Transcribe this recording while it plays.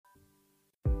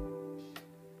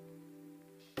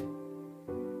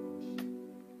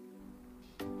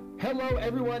Hello,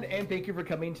 everyone, and thank you for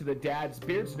coming to the Dad's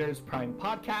Beards Nerds Prime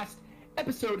Podcast,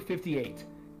 episode 58.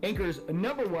 Anchor's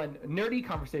 #1 nerdy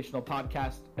conversational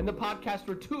podcast, and the podcast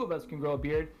where two of us can grow a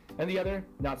beard and the other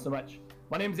not so much.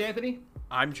 My name's Anthony.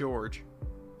 I'm George.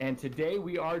 And today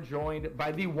we are joined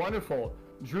by the wonderful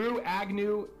Drew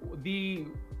Agnew, the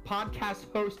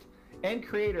podcast host and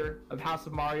creator of House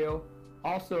of Mario.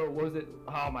 Also, what was it?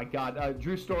 Oh my God,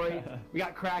 Drew Story. We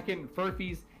got Kraken,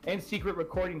 Furfies, and Secret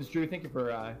Recordings. Drew, thank you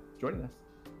for joining us.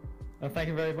 Thank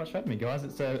you very much for having me, guys.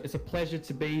 It's a pleasure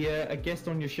to be a guest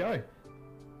on your show.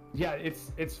 Yeah,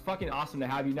 it's fucking awesome to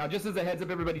have you. Now, just as a heads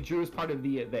up, everybody, Drew is part of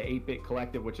the 8-Bit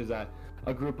Collective, which is a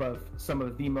group of some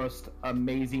of the most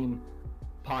amazing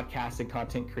podcasts and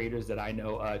content creators that I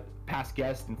know. Past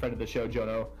guest and friend of the show,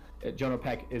 Jono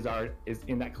Peck is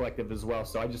in that collective as well.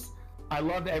 So I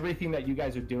love everything that you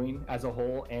guys are doing as a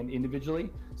whole and individually.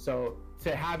 So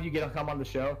to have you come on the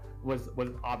show was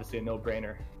obviously a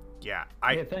no-brainer. Yeah,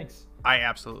 thanks. I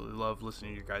absolutely love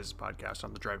listening to your guys' podcast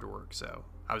on the drive to work, so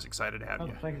I was excited to have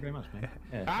you. Thank you very much, man.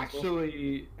 Yeah,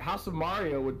 actually, House of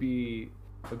Mario would be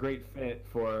a great fit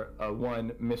for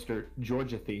one Mr.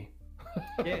 Georgethy.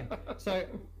 Yeah, so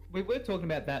we were talking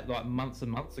about that like months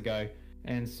and months ago,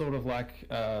 and sort of like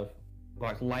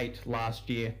late last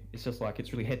year. It's just like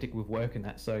it's really hectic with work and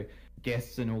that, so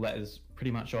guests and all that is pretty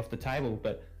much off the table.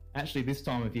 But actually this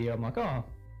time of year I'm like,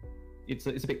 it's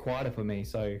a bit quieter for me,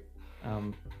 so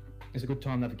it's a good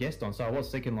time to have a guest on. So I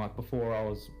was thinking, like, before I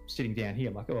was sitting down here,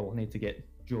 I'm like, I need to get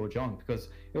George on, because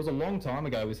it was a long time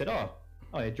ago we said, oh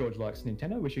yeah, George likes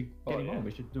Nintendo, we should get him on,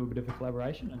 we should do a bit of a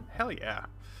collaboration. And hell yeah,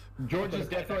 George is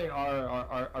definitely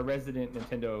our resident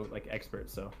Nintendo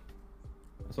expert, so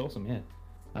that's awesome. Yeah.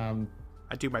 I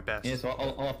do my best. Yeah, so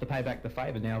I'll have to pay back the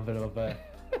favor now that I've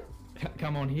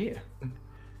come on here.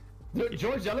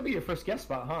 George, that'll be your first guest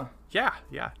spot, huh? Yeah.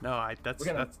 No, we're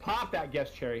gonna pop that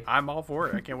guest cherry. I'm all for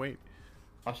it. I can't wait.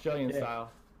 Australian style.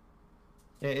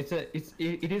 Yeah, it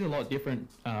is a lot different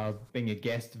being a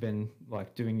guest than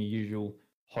like doing your usual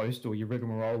host or your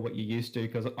rigmarole, what you're used to.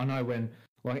 Because I know when,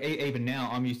 like, even now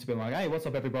I'm used to being like, hey, what's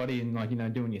up, everybody, and like,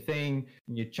 doing your thing,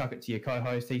 and you chuck it to your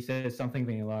co-host. He says something,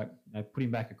 then you're like, put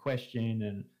him back a question,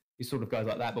 and he sort of goes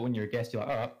like that. But when you're a guest, you're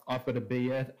like, all right, I've got to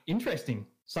be interesting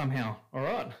somehow. All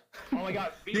right. Oh my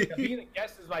God, being a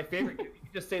guest is my favorite. You can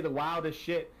just say the wildest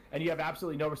shit, and you have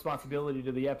absolutely no responsibility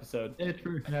to the episode. Yeah,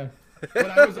 true. Yeah.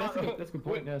 When I was that's a good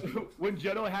point. When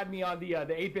Jono had me on the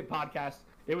 8-Bit podcast,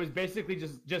 it was basically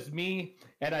just me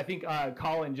and I think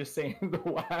Colin just saying the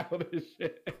wildest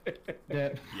shit. Yeah,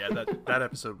 that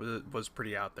episode was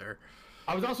pretty out there.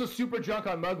 I was also super drunk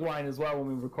on mug wine as well when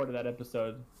we recorded that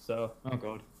episode. So. Oh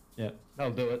God. Yeah,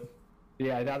 that'll do it.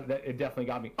 Yeah, that it definitely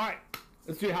got me. All right,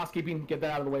 let's do housekeeping. Get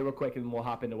that out of the way real quick, and we'll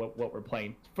hop into what we're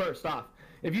playing. First off,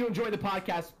 if you enjoy the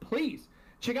podcast, please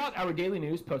check out our daily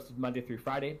news posted Monday through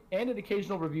Friday and an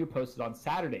occasional review posted on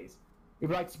Saturdays. If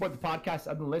you'd like to support the podcast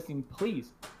other than listening,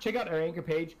 please check out our Anchor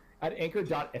page at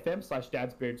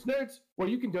anchor.fm/dadsbeardsnerds, where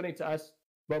you can donate to us,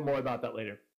 but more about that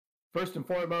later. First and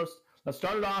foremost, let's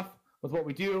start it off with what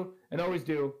we do and always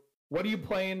do. What are you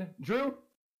playing, Drew?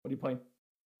 What are you playing?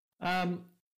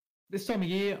 This time of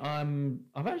year, I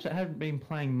haven't been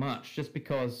playing much, just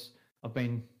because I've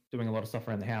been doing a lot of stuff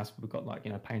around the house. We've got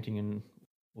painting and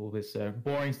all this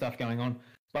boring stuff going on.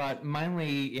 But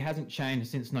mainly, it hasn't changed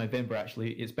since November.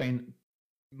 Actually, it's been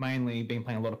mainly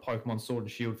playing a lot of Pokemon Sword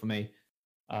and Shield for me.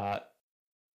 I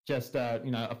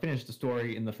finished the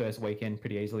story in the first weekend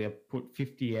pretty easily. I put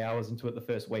 50 hours into it the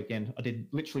first weekend. I did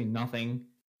literally nothing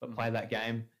but play that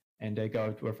game and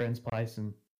go to a friend's place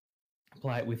and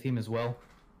play it with him as well.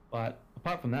 But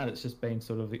apart from that, it's just been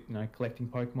sort of collecting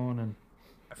Pokemon and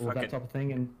all that type of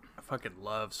thing. And I fucking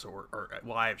love Sword,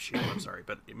 I have Shield. I'm sorry,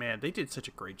 but man, they did such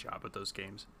a great job with those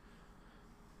games.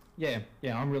 Yeah,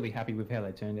 I'm really happy with how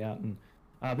they turned out. And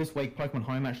this week, Pokemon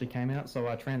Home actually came out, so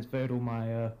I transferred all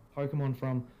my Pokemon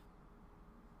from.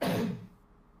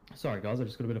 Sorry, guys, I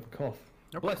just got a bit of a cough.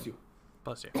 No Bless you.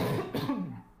 Bless you.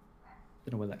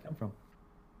 Don't know where that came from.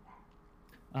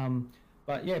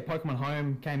 But yeah, Pokemon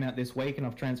Home came out this week, and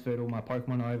I've transferred all my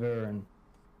Pokemon over, and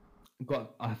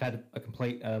I've had a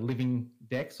complete living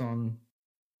dex on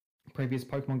previous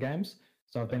Pokemon games,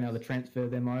 so I've been able to transfer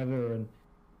them over and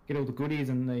get all the goodies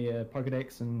and the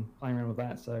Pokedex and playing around with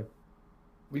that. So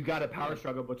we've got a power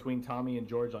struggle between Tommy and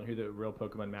George on who the real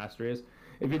Pokemon master is.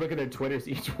 If you look at their Twitters,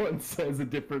 each one says a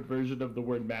different version of the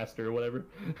word master or whatever.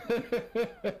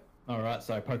 All right,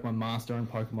 so Pokemon Master and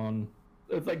Pokemon.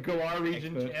 It's like Galar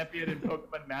region champion and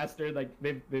Pokemon master. Like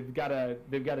they've got a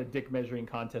dick measuring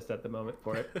contest at the moment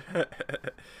for it.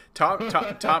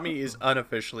 Tommy is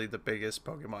unofficially the biggest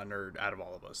Pokemon nerd out of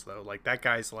all of us, though. Like, that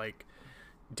guy's like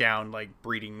down like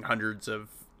breeding hundreds of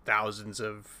thousands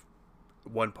of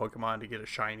one Pokemon to get a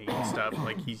shiny and stuff.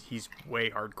 Like he's way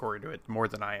hardcore into it, more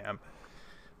than I am.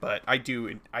 But I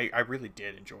really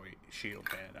did enjoy Shield,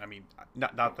 man. I mean,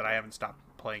 not that I haven't stopped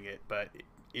playing it, but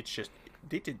it's just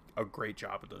they did a great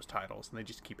job with those titles, and they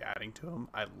just keep adding to them.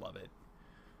 I love it.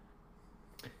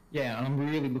 Yeah, and I'm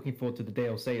really looking forward to the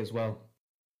DLC as well.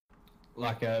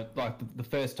 Like the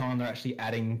first time they're actually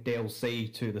adding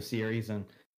DLC to the series, and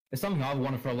it's something I've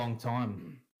wanted for a long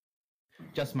time.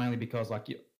 Just mainly because like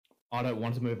I don't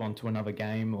want to move on to another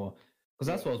game, or because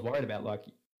that's what I was worried about. Like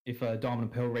if Diamond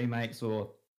and Pearl remakes or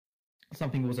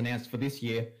something was announced for this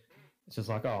year, it's just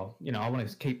like, oh, you know, I want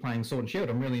to keep playing Sword and Shield.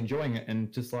 I'm really enjoying it,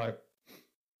 and just like,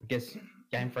 I guess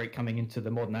Game Freak coming into the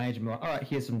modern age and be like, all right,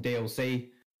 here's some DLC,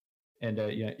 and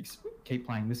you know, keep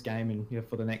playing this game and you know,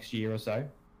 for the next year or so.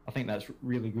 I think that's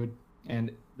really good, and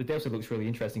the DLC looks really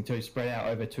interesting too. Spread out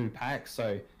over 2 packs,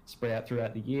 so spread out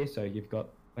throughout the year, so you've got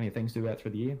plenty of things to do out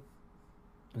through the year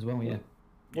as well. Yeah.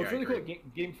 Well, it's really cool.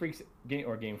 Game Freak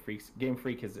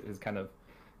has kind of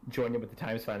joined in with the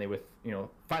times finally with, you know,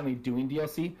 finally doing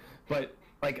DLC. But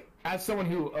like, as someone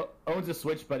who owns a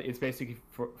Switch, but it's basically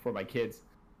for my kids,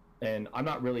 and I'm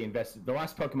not really invested. The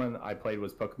last Pokemon I played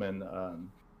was Pokemon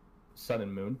Sun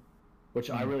and Moon, which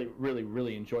I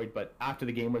really enjoyed. But after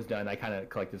the game was done, I kind of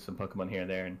collected some Pokemon here and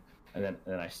there, and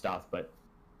then I stopped. But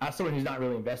as someone who's not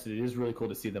really invested, it is really cool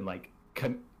to see them like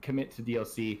commit to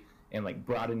DLC and like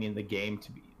broadening the game to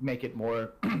make it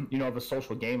more, you know, of a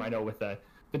social game. I know with the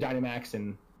Dynamax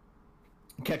and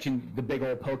catching the big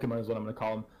old Pokemon is what I'm going to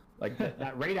call them. Like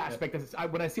that raid aspect.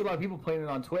 When I see a lot of people playing it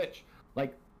on Twitch,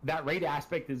 like that raid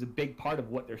aspect is a big part of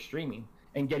what they're streaming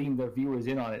and getting their viewers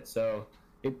in on it. So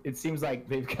it seems like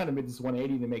they've kind of made this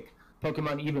 180 to make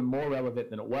Pokemon even more relevant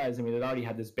than it was. I mean, it already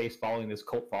had this base following, this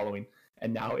cult following,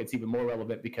 and now it's even more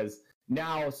relevant because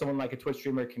now someone like a Twitch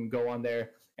streamer can go on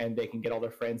there and they can get all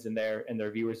their friends in there and their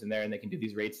viewers in there, and they can do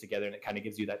these raids together, and it kind of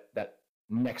gives you that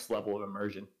next level of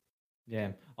immersion. Yeah,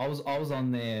 I was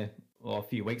on there a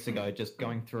few weeks ago, just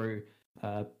going through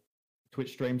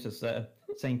Twitch streams, just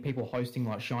seeing people hosting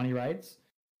like shiny raids.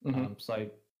 Mm-hmm. So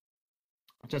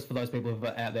just for those people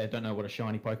out there who don't know what a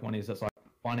shiny Pokemon is, it's like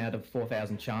 1 out of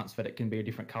 4,000 chance that it can be a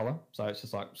different color. So it's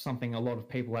just like something a lot of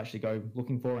people actually go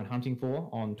looking for and hunting for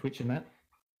on Twitch and that.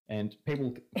 And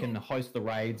people can host the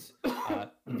raids.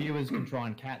 Viewers can try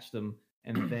and catch them,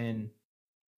 and then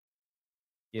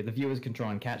the viewers can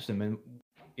try and catch them. And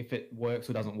if it works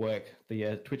or doesn't work,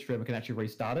 the Twitch streamer can actually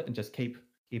restart it and just keep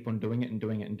on doing it and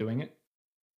doing it and doing it.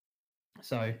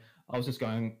 So I was just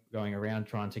going around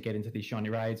trying to get into these shiny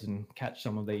raids and catch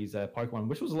some of these Pokemon,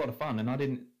 which was a lot of fun. And I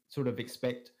didn't sort of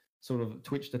expect sort of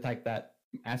Twitch to take that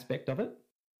aspect of it,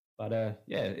 but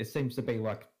it seems to be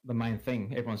like the main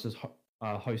thing. Everyone's just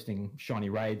hosting shiny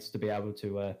raids to be able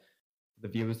to the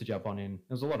viewers to jump on in.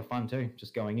 It was a lot of fun too,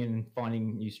 just going in and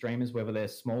finding new streamers, whether they're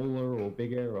smaller or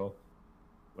bigger or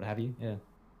what have you.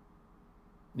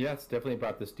 Yeah, it's definitely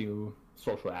brought this new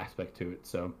social aspect to it.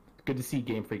 So it's good to see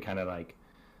Game Freak kind of like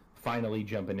finally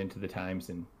jumping into the times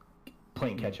and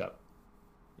playing catch up.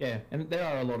 Yeah, and there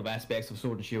are a lot of aspects of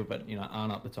Sword and Shield, but you know,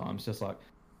 aren't up the times. Just like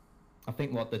I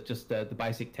think what the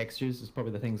basic textures is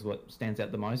probably the things what stands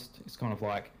out the most. It's kind of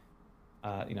like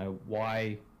you know,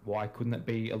 why couldn't it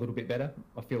be a little bit better?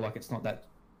 I feel like it's not that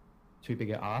too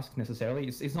big a ask necessarily.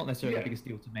 It's not necessarily the biggest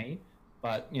deal to me,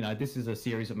 but you know, this is a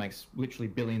series that makes literally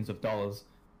billions of dollars,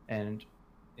 and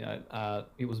you know,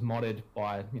 it was modded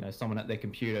by, you know, someone at their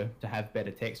computer to have better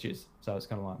textures. So it's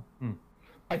kind of like,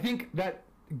 I think that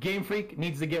Game Freak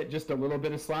needs to get just a little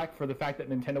bit of slack for the fact that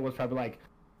Nintendo was probably like,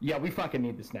 yeah, we fucking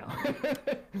need this now.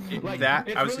 Like,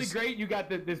 it's really great. You got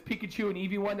this Pikachu and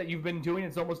Eevee one that you've been doing.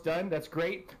 It's almost done. That's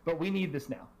great, but we need this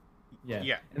now.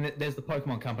 Yeah. And there's the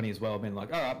Pokemon Company as well. Been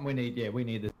like, all right, we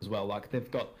need this as well. Like they've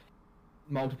got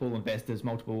multiple investors,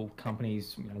 multiple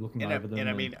companies, you know, looking over them. And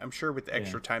I mean, I'm sure with the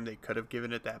extra time they could have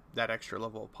given it that extra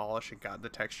level of polish and gotten the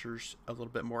textures a little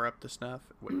bit more up to snuff.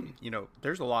 You know,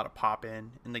 there's a lot of pop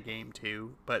in the game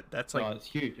too, but that's like, it's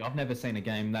huge. I've never seen a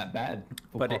game that bad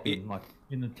for pop in. Like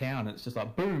in the town, it's just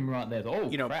like boom right there. Oh,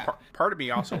 you know, part of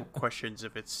me also questions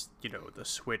if it's, you know, the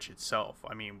Switch itself.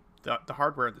 I mean, the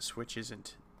hardware of the Switch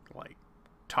isn't like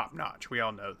top notch. We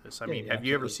all know this. I mean, have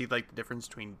you ever seen like the difference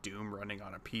between Doom running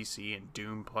on a PC and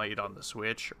Doom played on the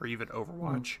Switch, or even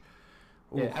Overwatch?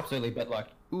 Yeah, absolutely. But like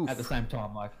at the same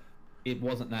time, like it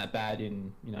wasn't that bad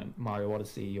in, you know, Mario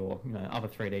Odyssey or, you know, other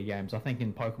 3D games. I think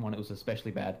in Pokemon it was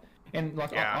especially bad. And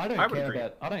like I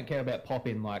don't care about pop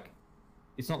in. Like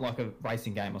it's not like a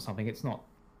racing game or something. It's not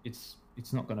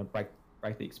going to break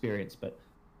the experience. But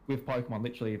with Pokemon,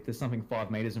 literally, if there's something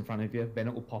 5 meters in front of you, then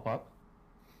it will pop up.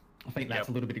 I think that's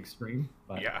a little bit extreme.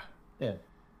 But Yeah. yeah.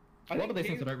 A lot of these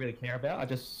things I don't really care about. I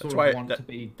just sort That's of why want to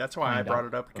be. that's why I brought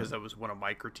it up, up because that was one of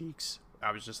my critiques.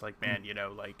 I was just like, man, you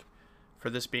know, like for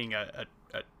this being a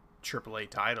AAA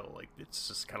title, like it's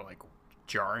just kind of like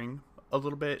jarring a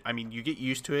little bit. I mean, you get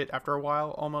used to it after a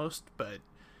while almost, but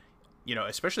you know,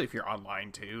 especially if you're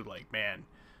online too, like man,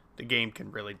 the game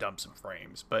can really dump some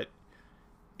frames. But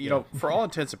you know, for all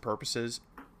intents and purposes,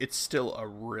 it's still a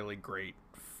really great,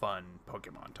 fun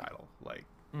Pokemon title. Like,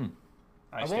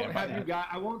 I won't have you guys.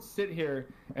 I won't sit here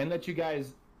and let you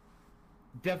guys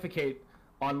defecate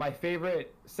on my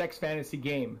favorite sex fantasy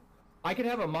game. I could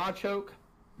have a Machoke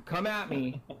come at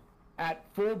me at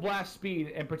full blast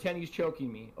speed and pretend he's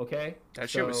choking me. Okay. That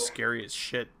shit was scary as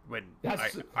shit when I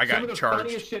got some of the charged.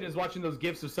 funniest shit is watching those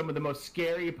gifs of some of the most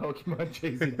scary Pokemon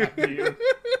chasing after you.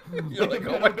 You're like like,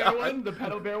 the oh my Petal Bear God. one, the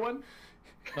Petal Bear one.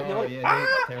 Oh yeah,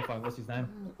 that's terrifying. What's his name?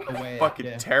 Aware.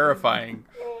 Fucking terrifying.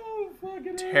 Oh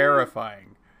fucking hell.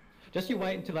 Terrifying. Just you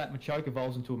wait until that Machoke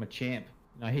evolves into a Machamp.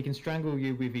 You know, he can strangle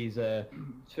you with his 2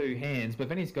 hands, but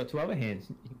then he's got 2 other hands.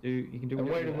 You can do. And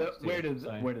whatever you want to.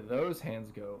 where do those hands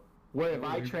go? Where have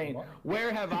I trained?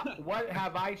 What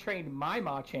have I trained my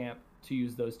Machamp to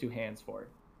use those 2 hands for?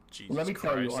 Jesus Let me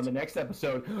tell you Christ. on the next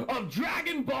episode of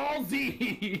Dragon Ball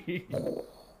Z. All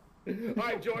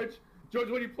right, George. George,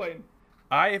 what are you playing?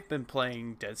 I have been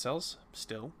playing Dead Cells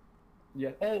still.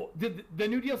 Yeah. Oh, the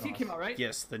new DLC came out, right?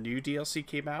 Yes, the new DLC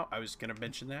came out. I was gonna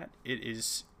mention that.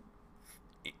 It's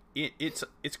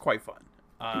quite fun.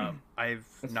 I've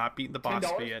not beaten the boss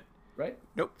 $10, yet. Right?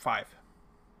 Nope, 5.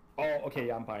 Oh, okay.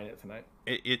 Yeah, I'm buying it tonight.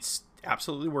 It's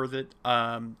absolutely worth it.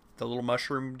 The little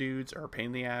mushroom dudes are a pain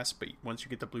in the ass, but once you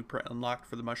get the blueprint unlocked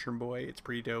for the mushroom boy, it's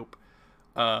pretty dope.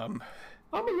 I'm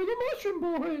a little mushroom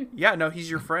boy. Yeah, no, he's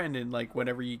your friend, and like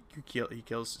whenever he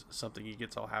kills something, he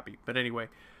gets all happy. But anyway,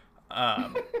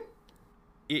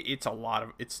 it's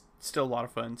still a lot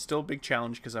of fun. Still a big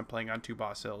challenge because I'm playing on 2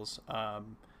 boss hills.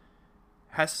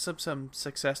 Has some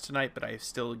success tonight, but I have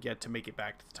still yet to make it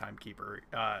back to the timekeeper.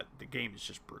 The game is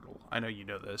just brutal. I know you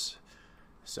know this.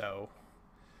 So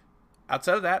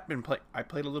outside of that, I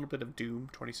played a little bit of Doom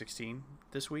 2016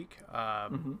 this week.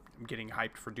 I'm getting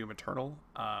hyped for Doom Eternal.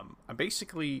 I'm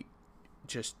basically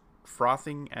just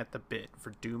frothing at the bit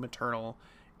for Doom Eternal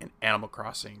and Animal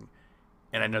Crossing.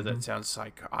 And I know that sounds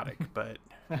psychotic, but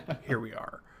here we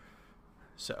are.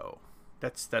 So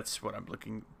that's what I'm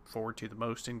looking forward to the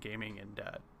most in gaming. And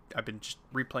I've been just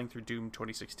replaying through Doom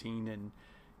 2016 and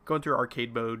going through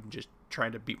arcade mode and just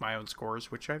trying to beat my own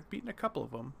scores, which I've beaten a couple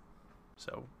of them.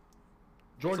 So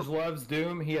George loves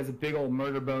Doom. He has a big old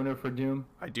murder boner for Doom.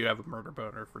 I do have a murder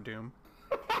boner for Doom.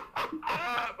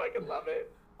 I fucking love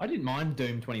it. I didn't mind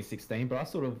Doom 2016, but I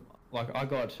sort of I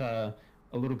got a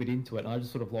little bit into it, and I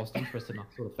just sort of lost interest and I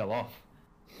sort of fell off.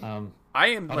 I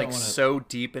am so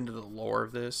deep into the lore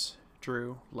of this,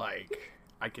 Drew. Like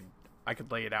I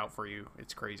could lay it out for you.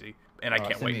 It's crazy, and I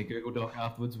can't send wait. me a Google Doc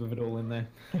afterwards with it all in there.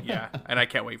 Yeah, and I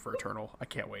can't wait for Eternal. I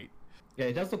can't wait. Yeah,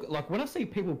 it does look like when I see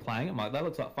people playing it, I'm like, that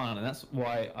looks like fun, and that's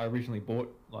why I originally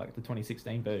bought like the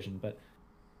 2016 version. But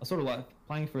I sort of like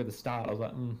playing through the start. I was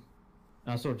like, and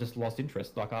I sort of just lost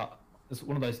interest. Like, it's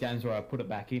one of those games where I put it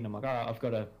back in. I'm like, all right, I've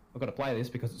got to play this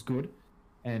because it's good,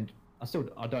 and I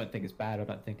don't think it's bad. I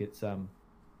don't think it's I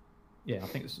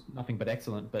think it's nothing but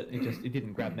excellent. But it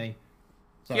didn't grab me.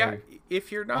 So yeah,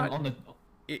 if you're not on the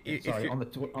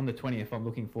 20th, I'm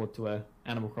looking forward to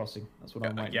Animal Crossing. That's what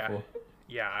I'm waiting for.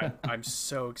 Yeah, I'm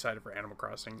so excited for Animal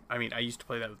Crossing. I mean, I used to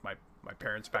play that with my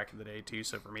parents back in the day too,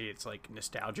 so for me it's like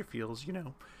nostalgia feels, you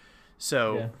know.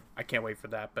 So yeah. I can't wait for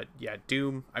that. But yeah,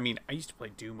 Doom, I mean, I used to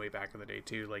play Doom way back in the day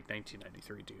too, like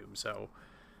 1993 Doom. So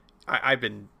I've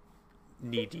been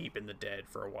knee deep in the dead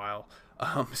for a while.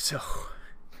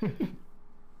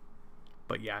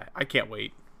 But yeah, I can't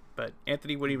wait. But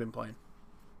Anthony, what have you been playing?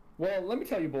 Well, let me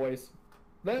tell you, boys.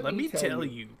 Let me tell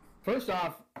you. First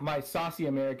off, my saucy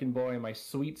American boy and my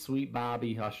sweet, sweet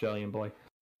Bobby Australian boy.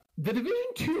 The Division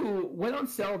 2 went on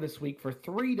sale this week for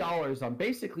 $3 on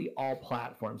basically all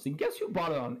platforms. And guess who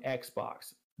bought it on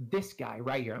Xbox? This guy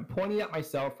right here. I'm pointing at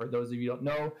myself for those of you who don't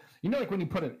know. You know, like when you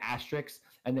put an asterisk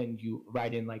and then you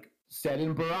write in like said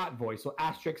in Barat voice. So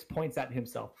asterisk points at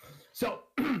himself. So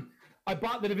I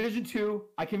bought the Division 2.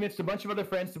 I convinced a bunch of other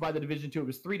friends to buy the Division 2. It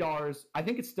was $3. I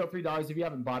think it's still $3. If you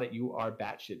haven't bought it, you are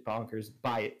batshit bonkers.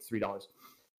 Buy it. It's $3.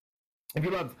 If you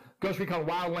love Ghost Recon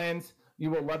Wildlands, you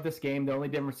will love this game. The only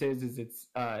difference is it's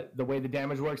the way the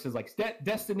damage works is like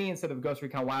Destiny instead of Ghost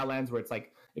Recon Wildlands, where it's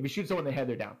like if you shoot someone in the head,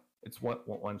 they're down. It's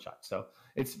one shot. So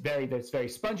it's very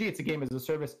spongy. It's a game as a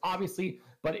service, obviously,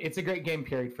 but it's a great game.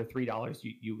 Period for $3.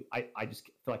 I just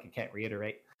feel like I can't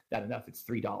reiterate that enough. It's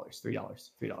 $3.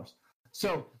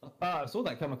 So I saw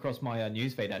that come across my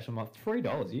newsfeed. Actually, I'm like,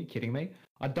 $3? Are you kidding me?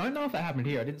 I don't know if that happened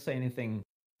here. I didn't see anything.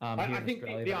 Here I in think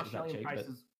Australia the that was that Australian cheap,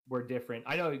 prices were different.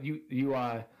 I know you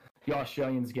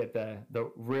Australians get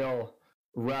the real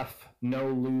rough, no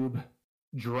lube,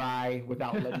 dry,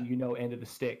 without letting you know end of the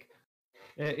stick.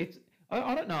 It's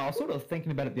I don't know. I was sort of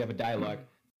thinking about it the other day, like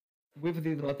with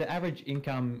the average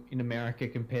income in America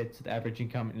compared to the average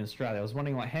income in Australia. I was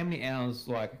wondering like how many hours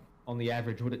like on the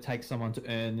average would it take someone to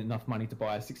earn enough money to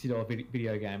buy a $60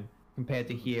 video game compared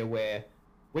to here where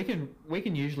we can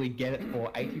usually get it for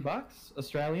 $80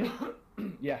 Australian.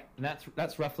 Yeah, and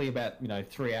that's roughly about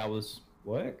 3 hours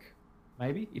work,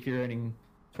 maybe if you're earning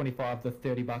 $25 to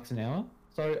 $30 an hour.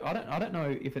 So I don't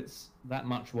know if it's that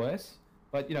much worse,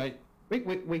 but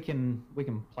we can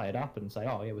play it up and say,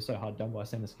 oh yeah, we're so hard done by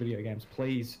sending us video games.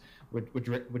 Please, we're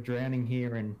drowning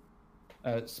here in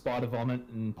spider vomit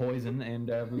and poison, and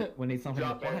we need something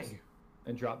to play.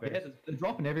 And drop bears. Yeah, they're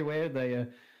dropping everywhere. They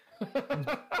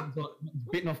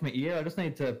bitten off my ear. I just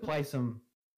need to play some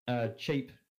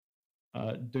cheap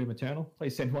Doom Eternal.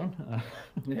 Please send one.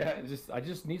 Yeah, I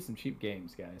just need some cheap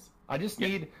games, guys. I just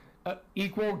need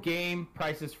equal game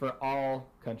prices for all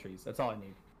countries. That's all I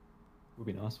need. Would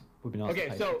be nice. Would be nice.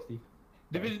 Okay, so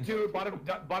Division 2 bought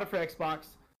it for Xbox.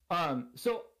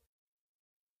 So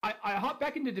I hopped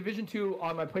back into Division 2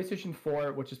 on my PlayStation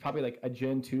 4, which is probably like a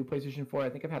Gen 2 PlayStation 4. I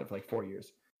think I've had it for like 4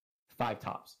 years, 5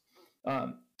 tops.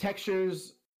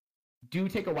 Textures do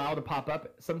take a while to pop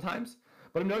up sometimes,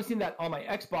 but I'm noticing that on my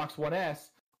Xbox One S,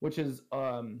 which is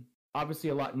obviously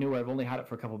a lot newer, I've only had it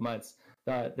for a couple of months,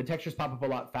 the textures pop up a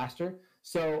lot faster.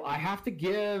 So I have to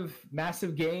give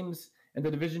Massive Games and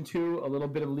the Division 2 a little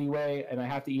bit of leeway, and I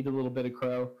have to eat a little bit of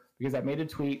crow because I made a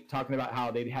tweet talking about how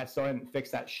they still hadn't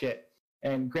fixed that shit.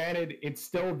 And granted, it's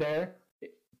still there,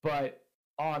 but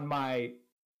on my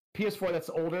PS4 that's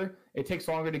older, it takes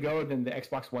longer to go than the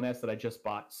Xbox One S that I just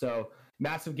bought. So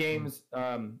Massive Games,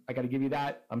 I got to give you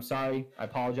that. I'm sorry. I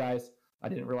apologize. I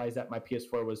didn't realize that my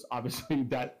PS4 was obviously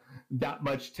that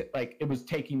much, like it was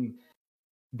taking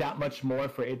that much more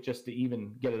for it just to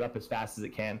even get it up as fast as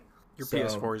it can. Your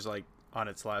PS4 is like on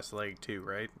its last leg too,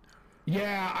 right?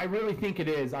 Yeah, I really think it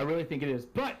is.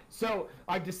 But so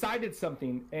I've decided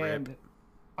something, and Rip.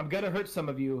 I'm going to hurt some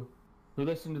of you who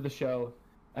listen to the show,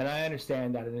 and I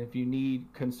understand that. And if you need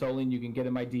consoling, you can get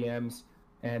in my DMs,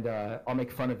 and I'll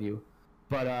make fun of you.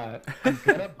 But I'm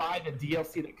going to buy the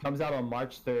DLC that comes out on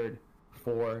March 3rd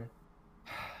for,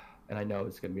 and I know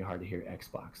it's going to be hard to hear,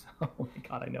 Xbox. Oh my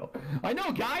God, I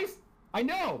know, guys. I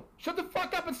know. Shut the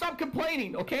fuck up and stop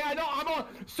complaining, okay? I know I'm a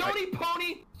Sony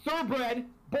pony, thoroughbred,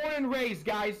 born and raised,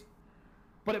 guys.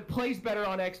 But it plays better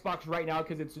on Xbox right now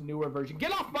because it's a newer version.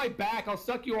 Get off my back. I'll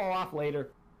suck you all off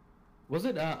later. Was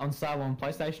it on sale on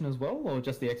PlayStation as well, or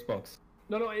just the Xbox?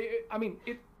 No.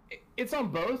 It's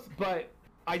on both, but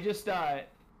I just I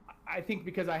think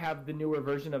because I have the newer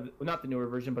version of, well, not the newer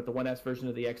version, but the 1S version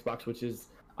of the Xbox, which is,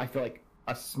 I feel like,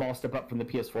 a small step up from the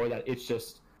PS4, that it's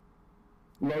just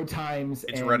load times.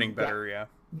 It's running better, yeah.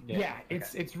 Yeah,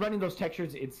 it's running those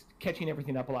textures. It's catching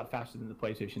everything up a lot faster than the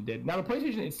PlayStation did. Now the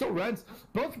PlayStation, it still runs.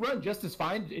 Both run just as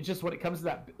fine. It's just when it comes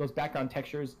to those background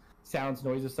textures, sounds,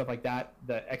 noises, stuff like that,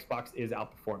 the Xbox is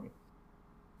outperforming.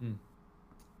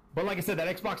 But like I said,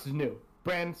 that Xbox is new,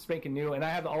 brand spanking new, and I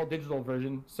have the all digital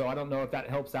version, so I don't know if that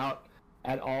helps out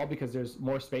at all because there's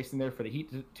more space in there for the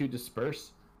heat to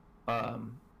disperse.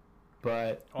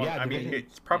 But well, yeah, I mean,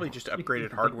 it's probably just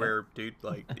upgraded hardware, dude.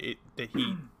 Like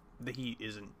the heat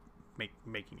isn't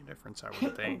making a difference, I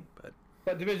would think.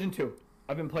 But Division 2,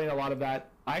 I've been playing a lot of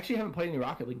that. I actually haven't played any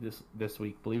Rocket League this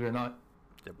week, believe it or not.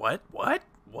 What?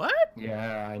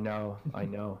 Yeah, I know.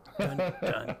 Dun,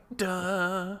 dun,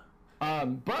 dun.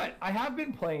 But I have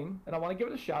been playing, and I want to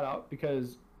give it a shout out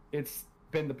because it's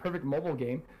been the perfect mobile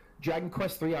game. Dragon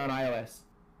Quest 3 on iOS.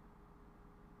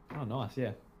 Oh, nice,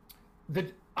 yeah.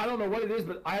 I don't know what it is,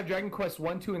 but I have Dragon Quest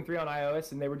 1, 2, and 3 on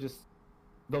iOS, and they were just,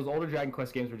 those older Dragon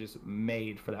Quest games were just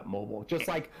made for that mobile. Just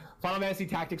like Final Fantasy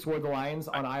Tactics War of the Lions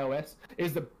on iOS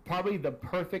is probably the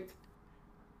perfect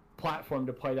platform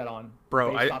to play that on.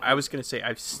 Bro, I was going to say,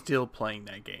 I'm still playing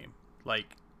that game.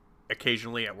 Like,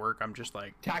 occasionally at work, I'm just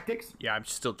like... Tactics? Yeah, I'm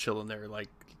still chilling there. Like,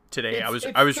 today I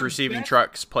was receiving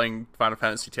trucks playing Final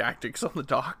Fantasy Tactics on the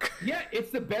dock. Yeah,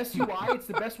 it's the best UI. It's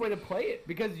the best way to play it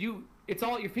because it's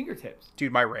all at your fingertips.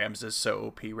 Dude, my RAMs is so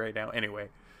OP right now. Anyway.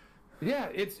 Yeah,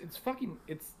 it's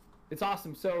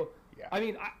awesome. So, yeah. I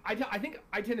mean, I think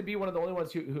I tend to be one of the only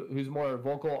ones who's more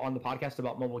vocal on the podcast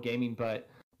about mobile gaming, but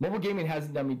mobile gaming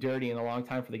hasn't done me dirty in a long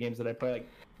time for the games that I play, like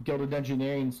Gilded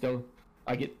Engineering. Still,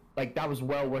 I get, like, that was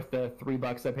well worth the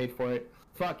 $3 I paid for it.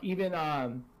 Fuck, even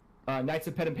Knights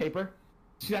of Pen and Paper.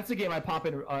 See, that's a game I pop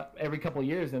in every couple of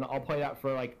years, and I'll play that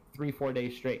for like 3-4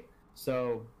 days straight.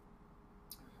 So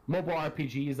mobile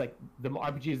RPGs, like the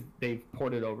RPGs they've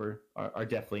ported over, are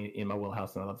definitely in my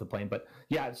wheelhouse, and I love to play them. But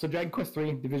yeah, so Dragon Quest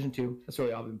 3, Division 2, that's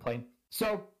really all I've been playing.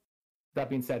 So that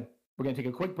being said, we're going to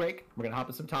take a quick break. We're going to hop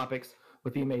into some topics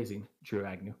with the amazing Drew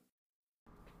Agnew.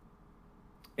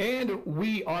 And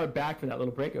we are back for that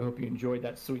little break. I hope you enjoyed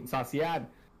that sweet and saucy ad.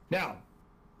 Now,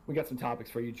 we got some topics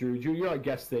for you, Drew. Drew, you're our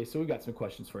guest today, so we got some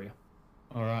questions for you.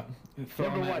 All right. Throw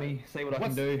them at me. See what I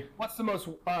can do. What's the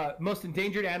most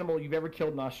endangered animal you've ever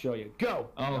killed in Australia? Go.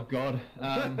 Oh, God.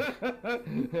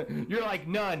 You're like,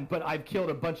 none, but I've killed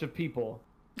a bunch of people.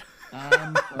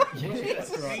 Yeah,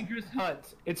 that's right. Dangerous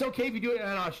hunt. It's okay if you do it in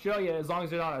Australia as long as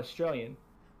they're not Australian.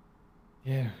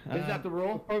 Yeah. Is that the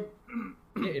rule?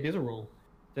 Yeah, it is a rule.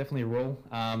 Definitely a rule.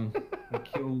 You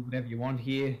kill whatever you want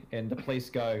here, and the police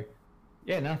go,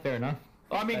 yeah, no, fair enough.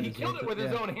 Well, I mean, he killed it with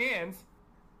his own hands.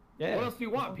 Yeah. What else do you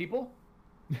want, people?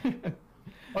 Okay,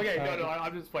 no,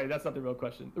 I'm just playing. That's not the real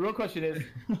question. The real question is,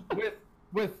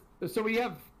 so we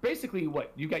have basically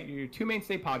what? You got your two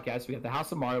mainstay podcasts. We have the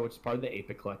House of Mario, which is part of the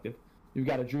Apic Collective. You've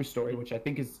got a Drew Story, which I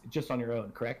think is just on your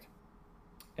own, correct?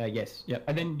 Yes. Yep.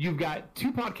 And then you've got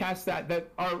two podcasts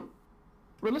that are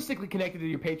realistically connected to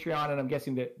your Patreon, and I'm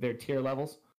guessing that they're tier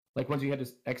levels. Like once you hit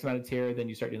this X amount of tier, then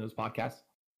you start doing those podcasts.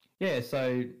 Yeah,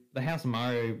 so the House of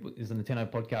Mario is a Nintendo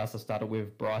podcast I started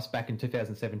with Bryce back in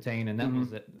 2017, and that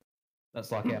was it.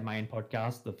 That's like our main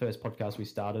podcast, the first podcast we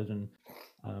started, and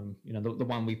the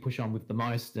one we push on with the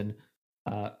most, and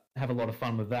have a lot of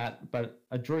fun with that. But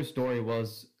a Drew Story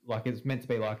was like, it's meant to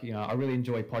be like, I really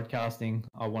enjoy podcasting.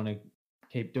 I want to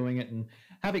keep doing it and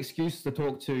have excuse to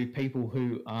talk to people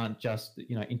who aren't just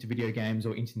into video games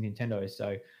or into Nintendo.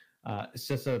 So it's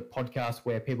just a podcast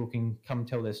where people can come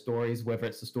tell their stories, whether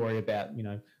it's a story about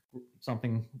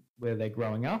something where they're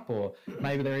growing up, or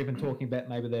maybe they're even talking about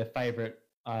maybe their favorite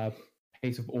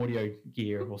piece of audio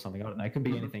gear or something. I don't know. It could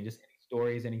be anything, just any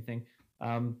stories, anything.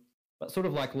 But sort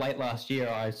of like late last year,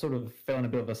 I sort of fell in a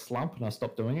bit of a slump and I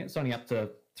stopped doing it. It's only up to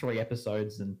 3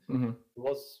 episodes, and it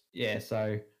was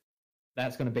so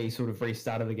that's going to be sort of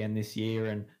restarted again this year.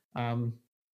 And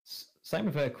same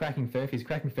with Cracking Furfies.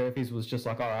 Cracking Furfies was just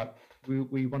like, all right,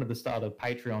 we wanted to start a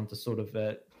Patreon to sort of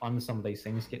fund some of these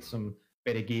things, get some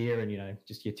better gear and,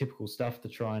 just your typical stuff to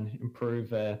try and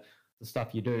improve the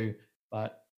stuff you do.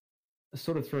 But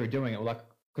sort of through doing it,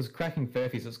 because Cracking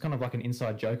Furfies, it's kind of like an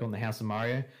inside joke on the House of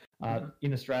Mario.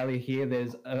 In Australia here,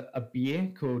 there's a beer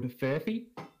called Furfy,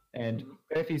 and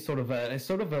Furfy is sort of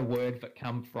a word that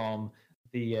come from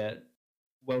the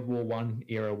World War One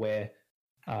era, where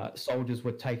soldiers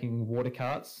were taking water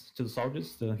carts to the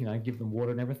soldiers to give them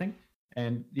water and everything.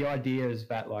 And the idea is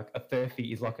that like a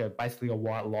furphy is like basically a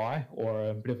white lie or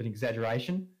a bit of an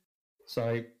exaggeration.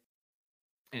 So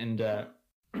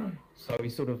we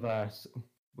sort of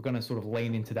we're going to sort of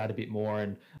lean into that a bit more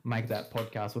and make that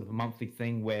podcast sort of a monthly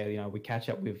thing where we catch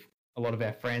up with a lot of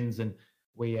our friends and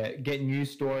we get news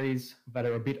stories that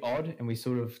are a bit odd and we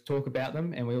sort of talk about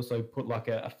them, and we also put like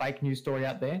a fake news story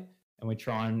out there and we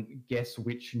try and guess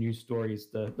which news story is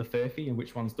the furphy and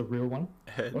which one's the real one.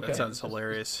 That sounds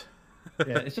hilarious.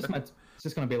 Yeah, it's just going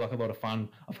to be like a lot of fun.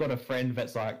 I've got a friend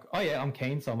that's like, oh yeah, I'm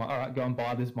keen, so I'm like, all right, go and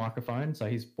buy this microphone. So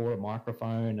he's bought a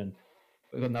microphone, and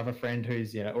we've got another friend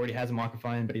who's already has a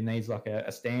microphone, but he needs like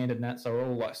a stand and that. So we're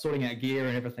all like sorting out gear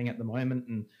and everything at the moment,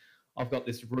 and I've got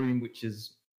this room which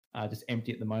is just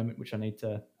empty at the moment, which I need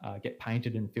to get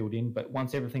painted and filled in. But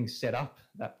once everything's set up,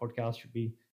 that podcast should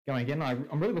be going again.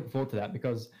 I'm really looking forward to that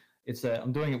because it's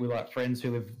I'm doing it with like friends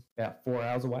who live about 4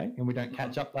 hours away, and we don't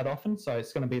catch up that often. So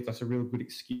it's going to be just a real good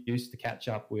excuse to catch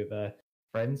up with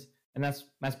friends, and that's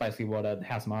basically what the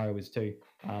House of Mario is too.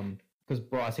 Because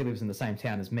Bryce, he lives in the same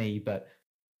town as me, but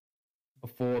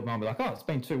before Mum be like, oh, it's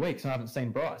been 2 weeks and I haven't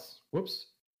seen Bryce. Whoops.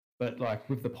 But like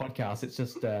with the podcast, it's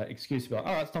just an excuse to be like,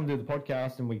 oh, it's time to do the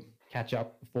podcast, and we catch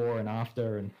up before and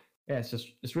after, and yeah,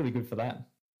 it's really good for that.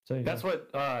 So that's what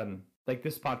like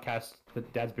this podcast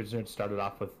that Dad's Business started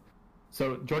off with.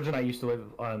 So George and I used to live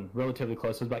relatively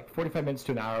close. It was like 45 minutes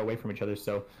to an hour away from each other.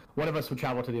 So one of us would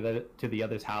travel to the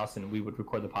other's house, and we would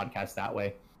record the podcast that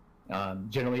way.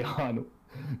 Generally on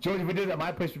George, if we did it at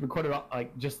my place, we recorded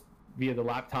like just via the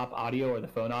laptop audio or the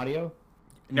phone audio.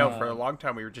 No, for a long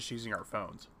time we were just using our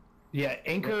phones. Yeah,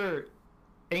 Anchor,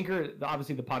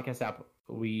 obviously the podcast app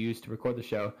we use to record the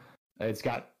show, it's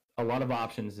got a lot of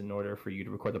options in order for you to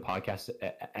record the podcast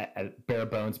at bare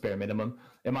bones, bare minimum.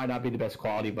 It might not be the best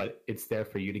quality, but it's there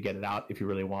for you to get it out if you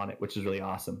really want it, which is really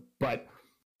awesome. But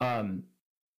what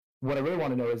I really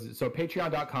want to know is, so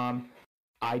patreon.com,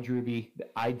 iDrewby,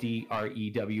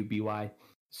 IDREWBY,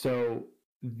 So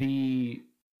the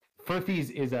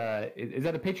Furfies is that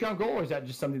a Patreon goal, or is that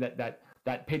just something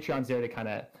that Patreon's there to kind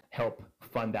of help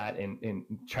fund that and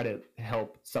try to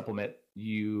help supplement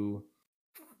you,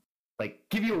 like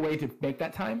give you a way to make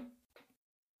that time?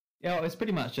 Yeah, it's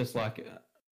pretty much just like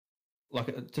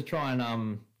to try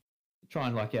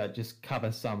and like just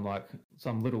cover some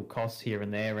little costs here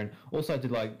and there, and also to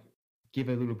like give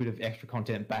a little bit of extra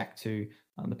content back to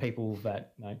the people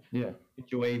that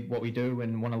enjoy what we do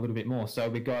and want a little bit more. So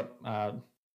we got a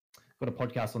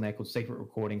podcast on there called Secret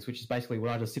Recordings, which is basically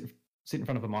when I just sit in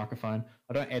front of a microphone.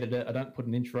 I don't edit it. I don't put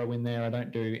an intro in there. I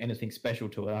don't do anything special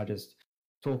to it. I just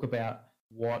talk about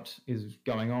what is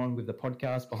going on with the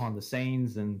podcast behind the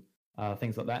scenes and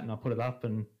things like that, and I put it up,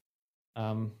 and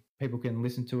people can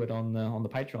listen to it on the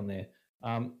Patreon there.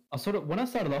 When I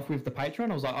started off with the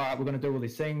Patreon, I was like, all right, we're going to do all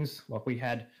these things. Like we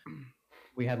had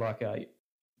like a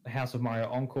House of Mario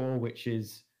Encore, which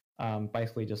is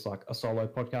basically just like a solo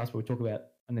podcast where we talk about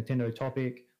a Nintendo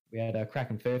topic. We had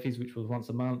Crack and Furfies, which was once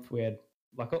a month. We had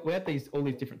all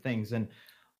these different things, and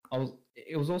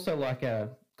it was also like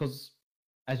because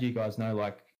as you guys know,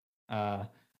 like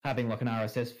having like an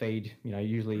RSS feed,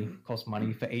 usually costs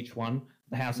money for each one.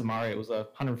 The House of Mario, it was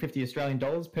 150 Australian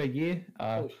dollars per year.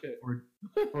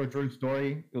 For a Drew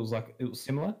story, it was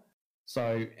similar.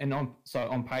 So on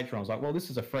Patreon, I was like, well, this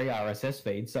is a free RSS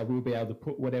feed, so we'll be able to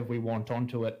put whatever we want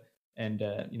onto it, and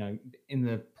in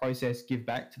the process, give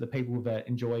back to the people that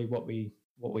enjoy what we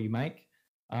make.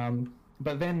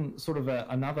 But then sort of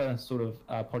another sort of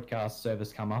podcast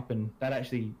service come up, and that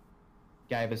actually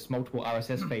gave us multiple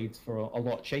RSS feeds for a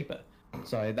lot cheaper.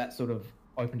 So that sort of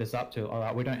opened us up to, all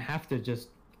right, we don't have to just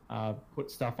put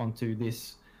stuff onto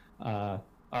this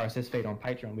RSS feed on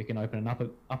Patreon. We can open it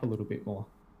up a little bit more.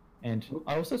 And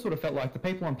I also sort of felt like the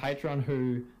people on Patreon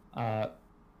who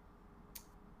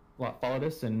followed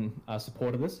us and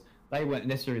supported us, they weren't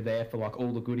necessarily there for like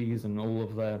all the goodies and all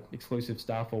of the exclusive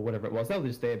stuff or whatever it was. They were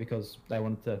just there because they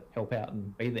wanted to help out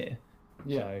and be there.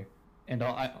 Yeah. So, and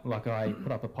I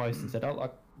put up a post and said, oh,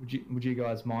 like, would you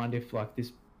guys mind if like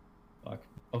this like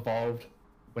evolved,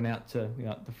 went out to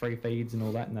the free feeds and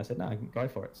all that? And they said, no, go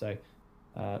for it. So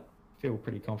feel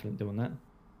pretty confident doing that.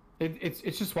 It's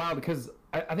just wild because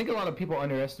I think a lot of people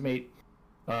underestimate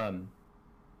the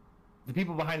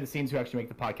people behind the scenes who actually make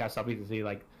the podcast, obviously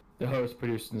like the hosts,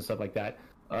 producers, and stuff like that.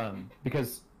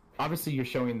 Because obviously you're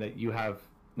showing that you have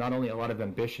not only a lot of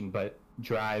ambition but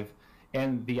drive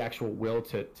and the actual will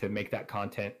to make that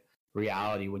content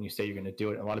reality when you say you're going to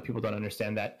do it. And a lot of people don't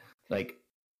understand that, like,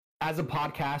 as a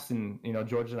podcast, and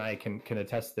George and I can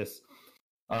attest to this.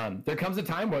 There comes a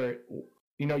time where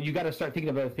you got to start thinking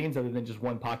of other things other than just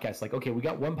one podcast. Like, okay, we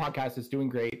got one podcast that's doing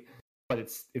great, but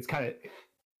it's kind of,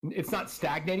 it's not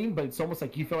stagnating, but it's almost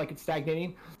like you feel like it's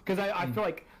stagnating, because I feel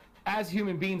like as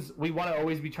human beings we want to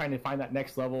always be trying to find that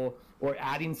next level or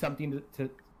adding something to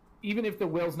even if the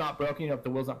wheel's not broken. If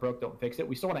the wheel's not broke, don't fix it.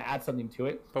 We still want to add something to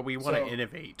it, but we want to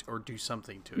innovate or do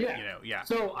something to it.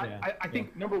 So I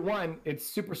think number one, it's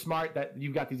super smart that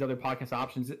you've got these other podcast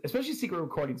options, especially Secret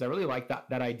Recordings. I really like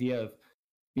that idea of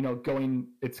going,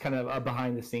 it's kind of a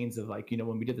behind the scenes of like,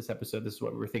 when we did this episode, this is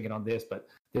what we were thinking on this, but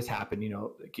this happened,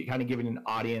 kind of giving an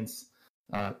audience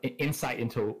insight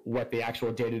into what the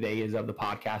actual day-to-day is of the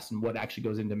podcast and what actually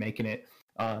goes into making it.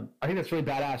 I think that's really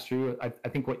badass, Drew. I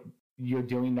think what you're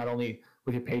doing, not only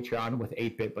with your Patreon, with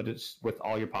 8-Bit, but it's with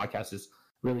all your podcasts, is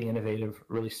really innovative,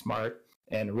 really smart,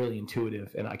 and really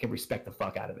intuitive, and I can respect the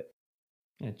fuck out of it.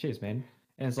 Yeah, cheers, man.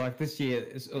 And it's like this year,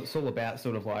 it's all about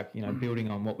sort of like, building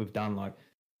on what we've done. Like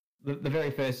the very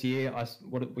first year,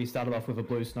 we started off with a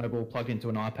Blue Snowball plugged into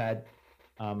an iPad.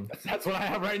 That's what I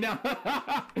have right now.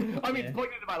 I mean, it's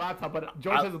plugged into my laptop, but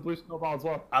George has a Blue Snowball as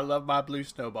well. I love my Blue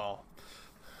Snowball.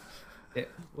 Yeah,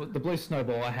 well, the Blue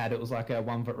Snowball I had, it was like a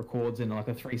one that records in like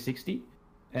a 360,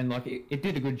 and like it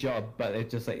did a good job, but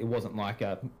it wasn't like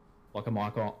a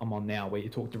mic I'm on now where you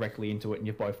talk directly into it and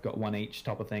you've both got one each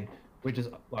type of thing. We just,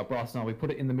 like Bryce and I, we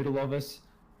put it in the middle of us,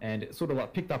 and it sort of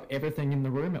like picked up everything in the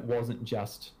room. It wasn't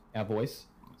just our voice.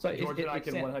 So George and I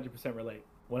can 100% relate.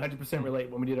 100%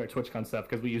 relate when we did our TwitchCon stuff,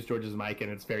 because we use George's mic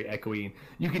and it's very echoey.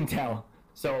 You can tell.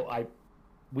 So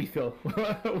we feel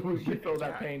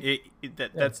that pain.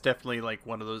 That's definitely like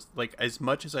one of those, like, as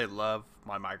much as I love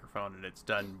my microphone and it's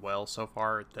done well so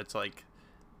far, that's like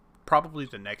probably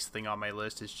the next thing on my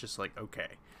list is just like,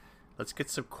 okay, let's get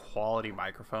some quality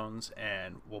microphones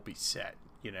and we'll be set,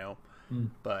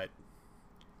 But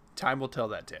time will tell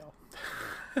that tale.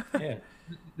 Yeah,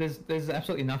 there's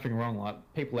absolutely nothing wrong. Like,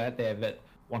 people out there that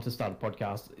want to start a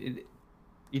podcast,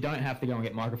 you don't have to go and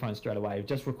get microphones straight away.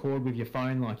 Just record with your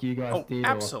phone like you guys did.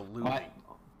 Absolutely.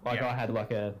 I had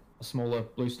like a a smaller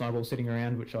blue snowball sitting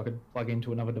around, which I could plug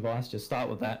into another device. Just start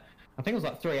with that. I think it was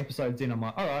like 3 episodes in. I'm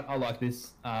like, all right, I like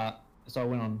this. So I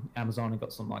went on Amazon and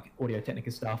got some like Audio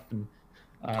Technica stuff and.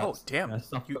 Oh damn!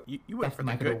 Stuff you went for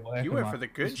the good. You went for the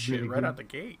good shit really right out the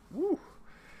gate. Woo.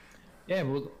 Yeah,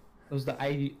 well, it was the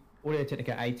Audio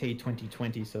Technica AT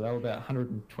 2020, so they were about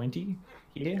 120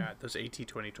 here. Yeah, those AT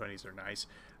 2020s are nice.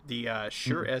 The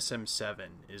Shure SM7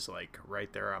 is like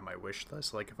right there on my wish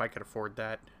list. Like if I could afford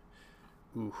that.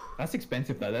 Ooh. That's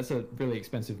expensive though. That's a really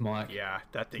expensive mic. Yeah,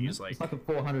 that thing is like. It's like a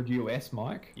 400 US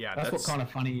mic. Yeah, that's what kind of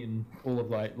funny in all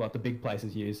of like the big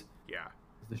places use. Yeah.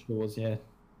 The Shures, yeah.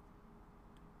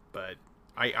 But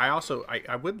I also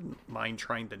wouldn't mind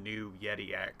trying the new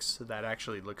Yeti X. That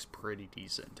actually looks pretty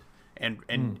decent. And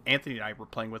Anthony and I were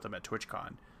playing with them at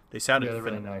TwitchCon. They sounded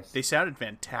really nice. They sounded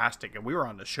fantastic, and we were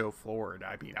on the show floor. And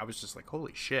I mean, I was just like,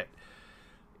 "Holy shit!"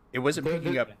 It wasn't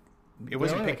picking up. It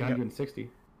wasn't picking up. 160.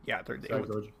 Yeah,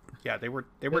 they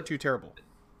were too terrible.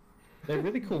 They're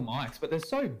really cool mics, but they're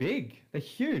so big. They're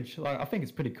huge. Like I think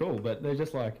it's pretty cool, but they're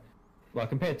just like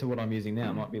compared to what I'm using now,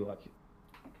 it might be like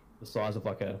the size of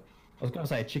like I was going to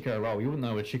say a Chico roll. You wouldn't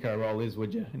know what a Chico roll is,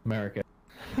 would you, in America?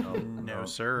 No,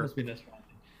 sir. Must be this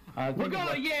we're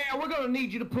gonna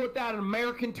need you to put that in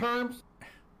American terms.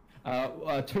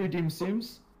 2 dim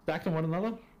sims stacked on one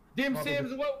another. Dim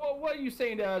sims. What are you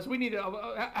saying to us? We need to.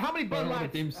 How many Bud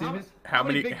Lights? Dim sims? How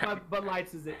many big Bud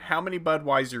Lights is it? How many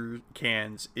Budweiser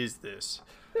cans is this?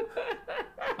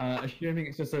 Assuming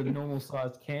it's just a normal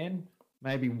sized can,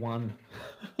 maybe 1.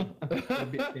 A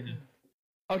bit thinner.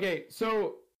 Okay,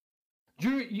 so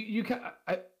Drew, you kind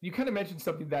of mentioned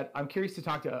something that I'm curious to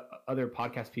talk to other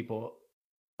podcast people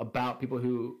about, people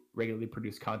who regularly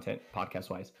produce content podcast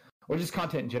wise, or just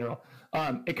content in general.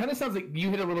 It kind of sounds like you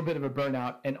hit a little bit of a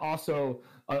burnout and also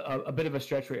a bit of a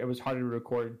stretch where it was harder to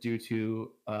record due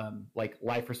to like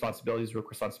life responsibilities, work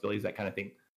responsibilities, that kind of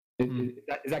thing.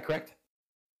 Is that correct?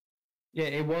 Yeah,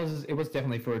 it was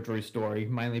definitely for a Drew story,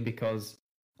 mainly because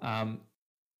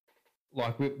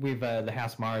like with the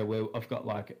House Mario, where I've got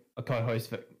like a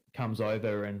co-host that comes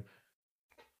over and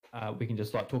we can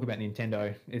just like talk about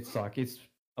Nintendo. It's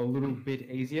a little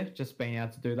bit easier just being able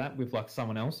to do that with like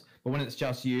someone else. But when it's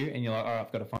just you and you're like, all right,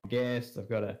 I've got to find guests, I've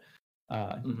got to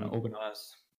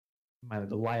organize maybe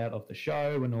the layout of the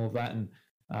show and all of that,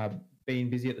 and being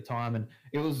busy at the time, and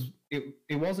it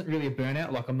wasn't really a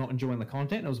burnout. Like I'm not enjoying the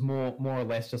content. It was more or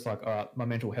less just like, all right, my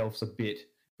mental health's a bit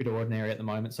ordinary at the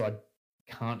moment, so I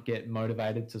can't get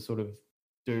motivated to sort of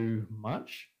do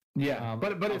much. Yeah,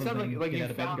 but it sounds like you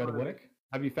found go to work.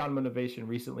 Have you found motivation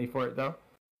recently for it though?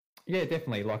 Yeah,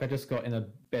 definitely. Like I just got in a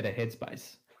better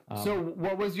headspace. So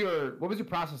what was your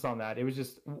process on that? It was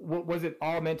just, was it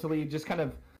all mentally, just kind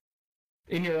of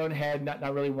in your own head, not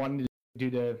really wanting to do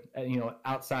the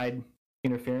outside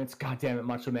interference? God damn it,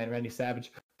 Macho Man Randy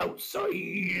Savage, outside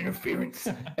interference.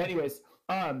 Anyways,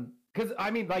 because I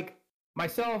mean, like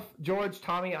myself, George,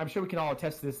 Tommy, I'm sure we can all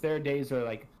attest to this. There are days where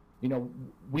like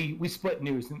we split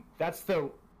news, and that's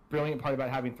the brilliant part about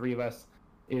having 3 of us.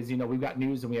 Is we've got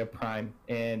news and we have Prime,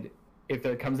 and if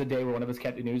there comes a day where one of us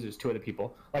can't do news, there's 2 other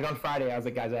people. Like on Friday, I was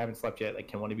like, guys, I haven't slept yet. Like,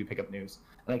 can one of you pick up news?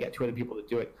 And I got 2 other people to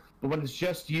do it. But when it's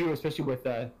just you, especially with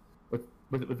the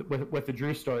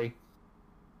Drew story,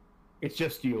 it's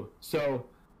just you. So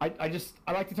I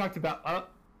like to talk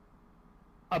about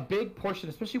a big portion,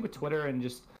 especially with Twitter, and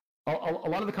just a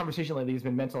lot of the conversation lately has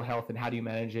been mental health and how do you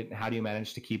manage it, and how do you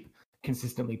manage to keep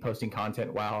consistently posting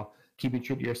content while keeping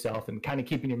true to yourself and kind of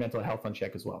keeping your mental health on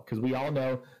check as well. Because we all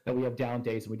know that we have down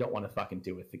days and we don't want to fucking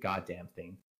do with the goddamn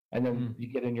thing. And then you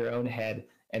get in your own head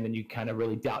and then you kind of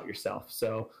really doubt yourself.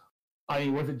 So, I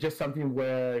mean, was it just something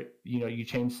where, you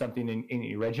changed something in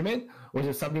your regiment? Or was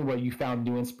it something where you found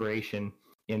new inspiration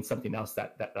in something else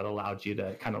that allowed you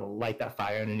to kind of light that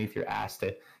fire underneath your ass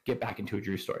to get back into a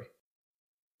Drew story?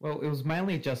 Well, it was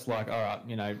mainly just like, all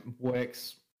right,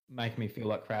 work's making me feel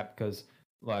like crap because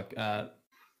like,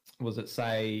 was it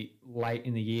say late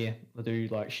in the year I do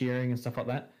like shearing and stuff like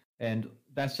that, and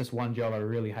that's just one job I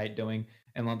really hate doing.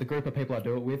 And like the group of people I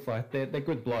do it with, like they're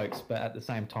good blokes, but at the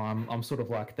same time I'm sort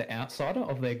of like the outsider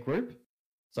of their group,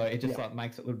 so it just like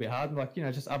makes it a little bit hard. Like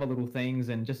just other little things,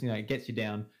 and just it gets you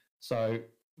down. So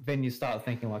then you start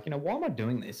thinking like, why am I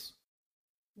doing this?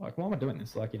 Like, why am I doing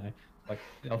this? Like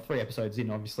 3 episodes in,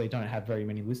 obviously don't have very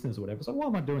many listeners or whatever. So why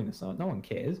am I doing this? No one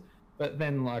cares. But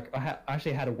then like I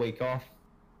actually had a week off.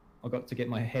 I got to get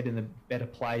my head in a better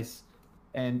place,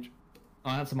 and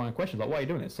I answered my own question, like, why are you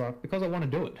doing this? So because I want to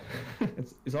do it.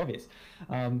 it's obvious.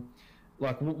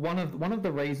 Like one of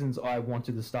the reasons I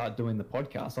wanted to start doing the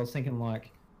podcast, I was thinking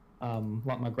like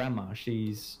my grandma,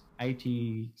 she's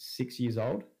 86 years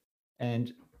old,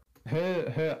 and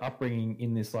her upbringing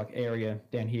in this like area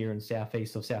down here in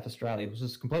southeast of South Australia was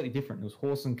just completely different. It was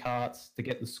horse and carts to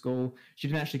get to school. She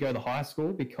didn't actually go to high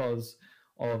school because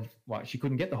of like she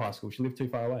couldn't get to high school. She lived too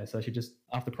far away, so she just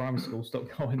after primary school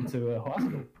stopped going to high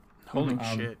school. Holy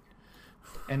shit!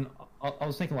 And I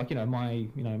was thinking, like,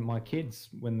 my kids,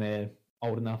 when they're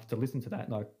old enough to listen to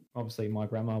that, like obviously my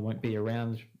grandma won't be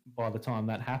around by the time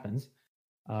that happens.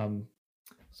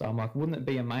 So I'm like, wouldn't it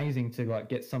be amazing to like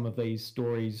get some of these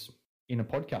stories in a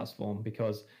podcast form?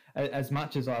 Because as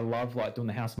much as I love like doing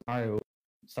the House of Mario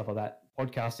stuff like that,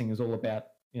 podcasting is all about,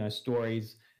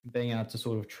 stories, being able to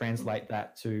sort of translate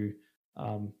that to,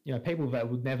 people that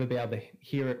would never be able to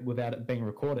hear it without it being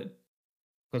recorded.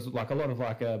 Because like a lot of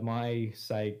like my,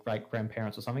 say,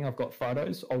 great-grandparents or something, I've got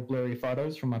photos, old blurry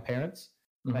photos from my parents.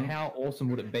 Mm-hmm. But how awesome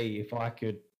would it be if I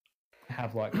could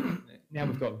have like, now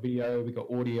we've got video, we've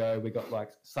got audio, we've got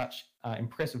like such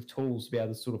impressive tools to be able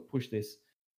to sort of push this.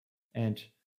 And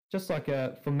just like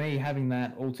for me, having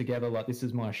that all together, like this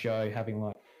is my show, having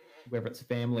like, whether it's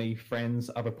family, friends,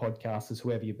 other podcasters,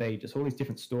 whoever you be, just all these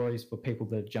different stories for people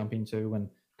to jump into and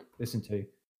listen to.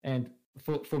 And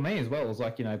for me as well, it's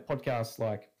like, podcasts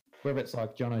like, whether it's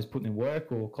like Jono's Putting in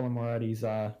Work or Colin Moriarty's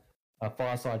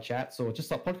Fireside Chats or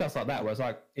just like podcasts like that, where it's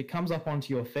like, it comes up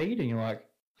onto your feed and you're like,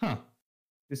 huh,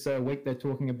 this week they're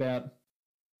talking about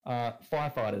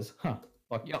firefighters, huh?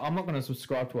 Like, yeah, I'm not going to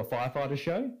subscribe to a firefighter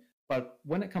show, but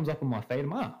when it comes up on my feed,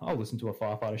 I'll listen to a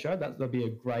firefighter show. That'll be a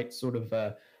great sort of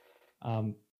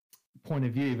point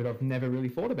of view that I've never really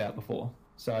thought about before.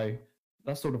 So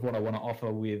that's sort of what I want to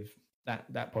offer with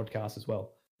that podcast as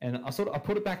well. And I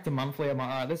put it back to monthly. I'm like,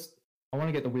 all right, I want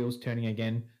to get the wheels turning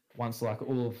again once like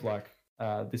all of like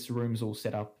this room's all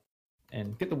set up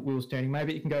and get the wheels turning.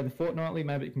 Maybe it can go the fortnightly,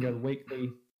 maybe it can go the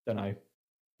weekly. Don't know,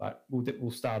 but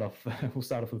we'll start off. We'll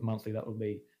start off with monthly. That will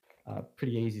be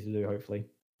pretty easy to do, hopefully.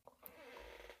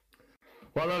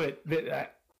 Well, I love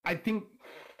it. I think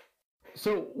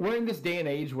so. We're in this day and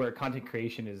age where content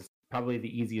creation is probably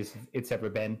the easiest it's ever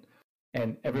been,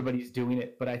 and everybody's doing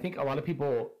it. But I think a lot of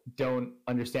people don't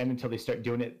understand until they start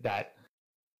doing it that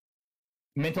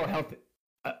mental health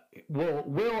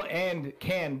will and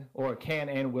can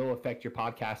and will affect your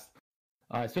podcast.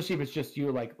 Especially if it's just you,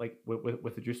 like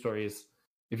with the Drew story is,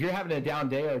 if you're having a down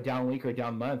day or a down week or a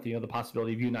down month, the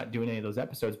possibility of you not doing any of those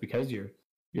episodes because you're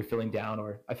feeling down,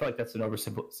 or I feel like that's an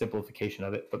oversimplification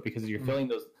of it, but because you're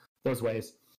feeling those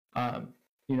ways, a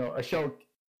show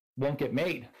won't get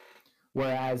made.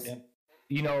 Whereas,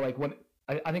 like when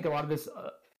I think a lot of this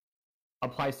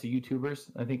applies to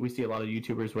YouTubers. I think we see a lot of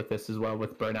YouTubers with this as well,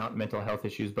 with burnout and mental health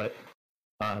issues, but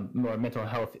more mental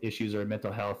health issues or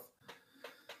mental health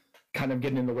kind of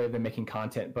getting in the way of them making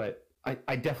content. But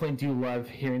I definitely do love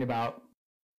hearing about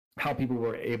how people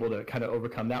were able to kind of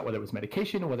overcome that, whether it was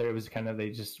medication or whether it was kind of they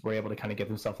just were able to kind of get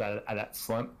themselves out of that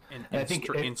slump. And I think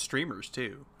in streamers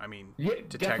too. I mean,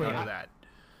 to tag onto that.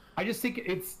 I just think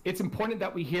it's important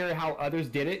that we hear how others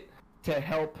did it to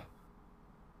help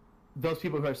those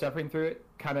people who are suffering through it,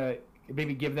 kind of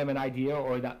maybe give them an idea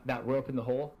or that rope in the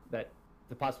hole that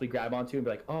to possibly grab onto and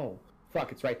be like, oh,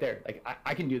 fuck, it's right there. Like,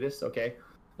 I can do this, okay?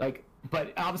 Like,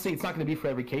 but obviously it's not going to be for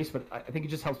every case, but I think it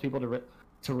just helps people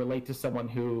to relate to someone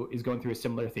who is going through a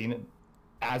similar thing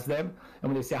as them.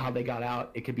 And when they say how they got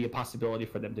out, it could be a possibility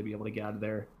for them to be able to get out of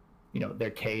their, their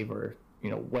cave or,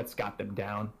 what's got them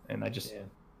down. And I just,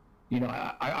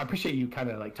 I appreciate you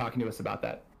kind of like talking to us about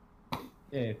that.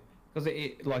 Yeah. Because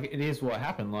it is what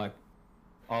happened. Like,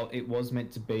 it was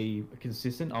meant to be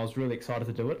consistent. I was really excited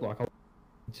to do it. Like, I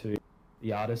was to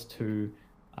the artist who,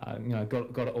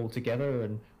 got it all together,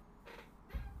 and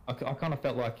I kind of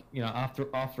felt like,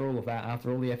 after all of that,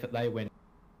 after all the effort they went,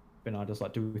 and I just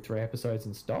like do 3 episodes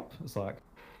and stop. It's like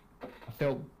I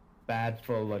felt bad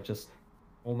for like just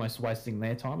almost wasting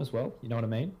their time as well. You know what I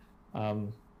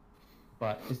mean?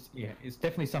 But it's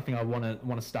definitely something I want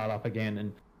to start up again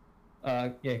and.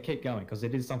 Keep going, because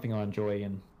it is something I enjoy,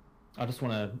 and I just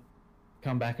want to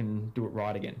come back and do it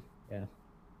right again. Yeah,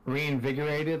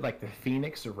 reinvigorated like the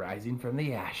phoenix rising from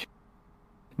the ash.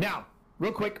 Now,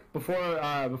 real quick before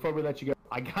we let you go,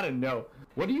 I gotta know,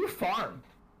 what do you farm?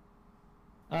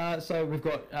 So we've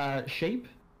got sheep,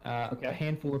 a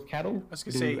handful of cattle. I was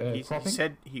gonna say he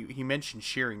said he mentioned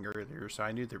shearing earlier, so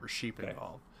I knew there were sheep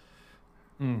involved.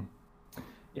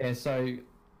 Yeah, so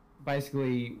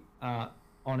basically.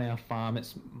 On our farm,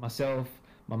 it's myself,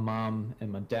 my mum,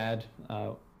 and my dad.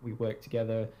 We work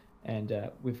together, and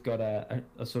we've got a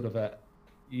sort of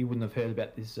you wouldn't have heard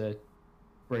about this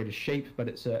breed of sheep, but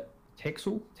it's a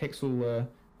Texel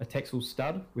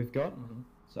stud we've got. Mm-hmm.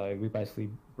 So we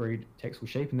basically breed Texel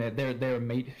sheep, and they're a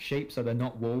meat sheep, so they're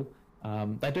not wool.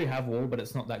 They do have wool, but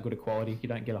it's not that good a quality. You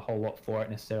don't get a whole lot for it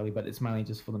necessarily, but it's mainly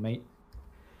just for the meat.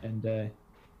 And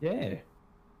yeah.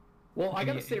 Well, I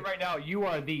gotta say right now, you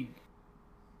are the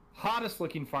hottest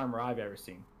looking farmer I've ever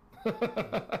seen.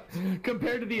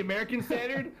 Compared to the American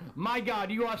standard, my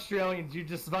God, you Australians, you're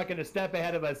just fucking a step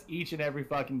ahead of us each and every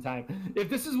fucking time. If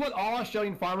this is what all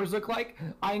Australian farmers look like,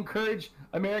 I encourage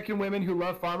American women who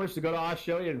love farmers to go to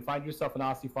Australia and find yourself an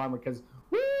Aussie farmer, because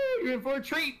woo, you're in for a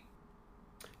treat.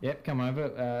 Yep, come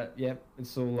over. Yep,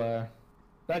 it's all.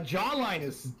 That jawline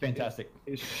is fantastic.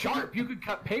 Is sharp. You could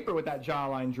cut paper with that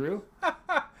jawline, Drew.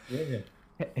 Yeah.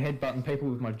 Headbutting people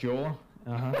with my jaw.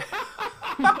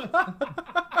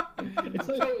 It's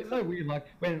so weird. Like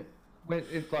when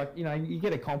it's like, you know, you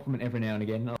get a compliment every now and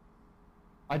again.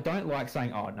 I don't like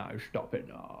saying, "Oh no, stop it."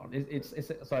 No, it's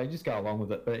so I just go along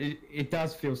with it. But it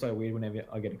does feel so weird whenever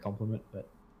I get a compliment. But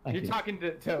you're talking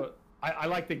to I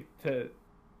like to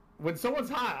when someone's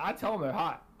hot, I tell them they're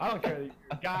hot. I don't care if you're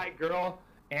a guy, girl,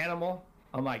 animal.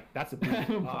 I'm like, that's a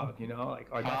beautiful dog, you know, like,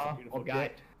 or that's a beautiful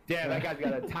guy. Damn, that guy's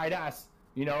got a tight ass,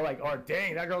 you know, like, or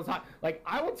dang, that girl's hot. Like,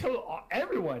 I will tell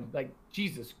everyone, like,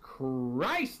 Jesus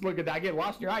Christ, look at that, I get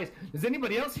lost in your eyes. Is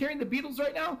anybody else hearing the Beatles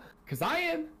right now? Because I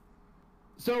am.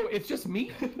 So it's just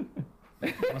me.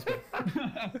 Must be.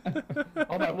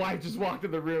 Oh, my wife just walked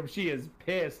in the room. She is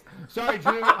pissed. Sorry,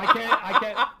 Drew. I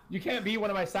can't. You can't be one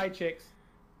of my side chicks.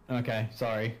 Okay,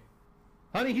 sorry.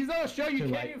 Honey, he's on a show. You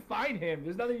can't even find him.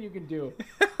 There's nothing you can do.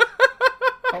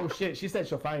 Oh, shit. She said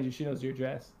she'll find you. She knows your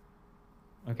address.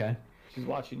 Okay. She's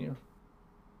watching you.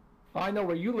 Oh, I know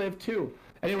where you live, too.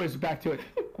 Anyways, back to it.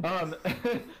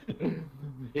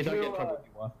 You don't get trouble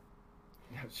anymore.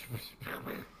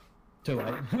 Too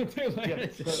late. Too late. Yeah,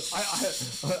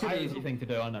 It's a pretty easy thing to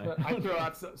do, I know. I throw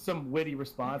out some witty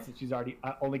response that she's already,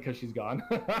 only because she's gone.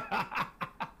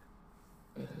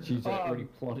 She's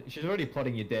already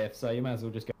plotting your death, so you might as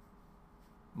well just go.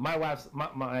 My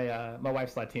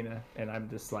wife's Latina, and I'm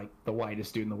just like the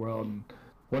whitest dude in the world. And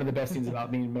one of the best things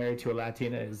about being married to a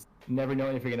Latina is never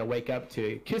knowing if you're gonna wake up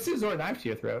to kisses or a knife to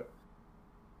your throat.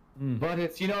 But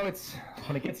it's, you know, it's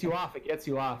when it gets you off, it gets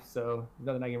you off. So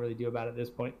nothing I can really do about it at this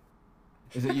point.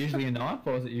 Is it usually a knife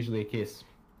or is it usually a kiss?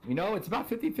 You know, it's about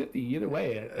 50-50 either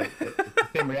way. It's the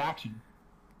same reaction.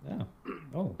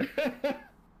 Oh.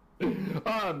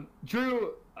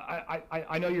 Drew,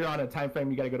 I know you're on a time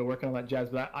frame. You got to go to work and all that jazz.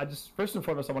 But I just, first and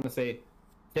foremost, I want to say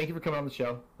thank you for coming on the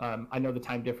show. I know the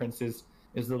time difference is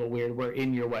a little weird. We're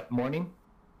in your morning?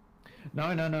 No.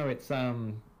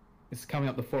 It's coming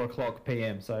up to 4:00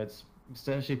 p.m. So it's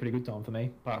actually a pretty good time for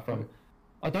me. Apart from,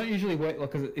 I don't usually work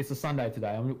because it's a Sunday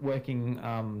today. I'm working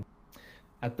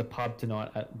at the pub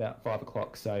tonight at about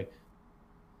 5:00. So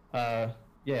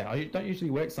yeah, I don't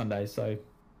usually work Sundays. So.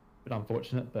 Bit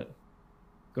unfortunate, but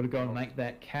got to go and make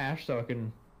that cash so I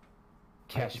can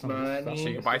cash money. So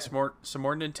you can buy some more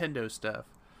Nintendo stuff.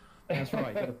 That's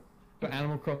right. Got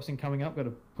Animal Crossing coming up. Got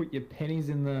to put your pennies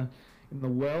in the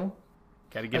well.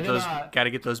 Got to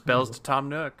get those bells to Tom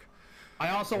Nook. I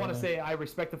also want to say I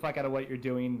respect the fuck out of what you're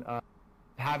doing.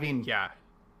 Having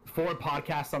 4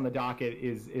 podcasts on the docket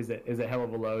is a hell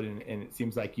of a load, and it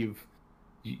seems like you've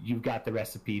got the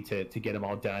recipe to get them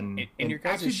all done. And your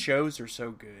guys' shows are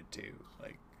so good too.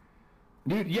 Like,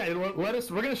 dude, yeah. We're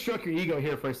gonna stroke your ego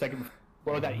here for a second.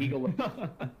 Blow that ego.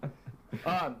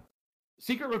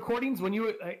 Secret recordings. When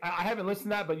I haven't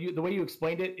listened to that, but the way you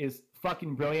explained it is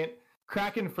fucking brilliant.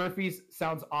 Kraken Furfies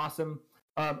sounds awesome.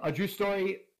 A Drew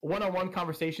Story one-on-one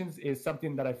conversations is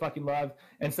something that I fucking love,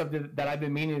 and something that I've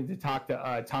been meaning to talk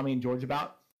to Tommy and George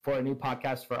about for a new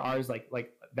podcast for ours, like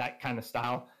that kind of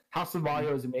style. House of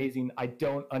Mario is amazing. I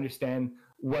don't understand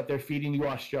what they're feeding you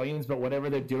Australians, but whatever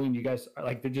they're doing, you guys are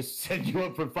like, they're just setting you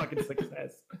up for fucking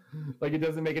success. Like, it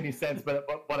doesn't make any sense, but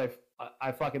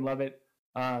I fucking love it.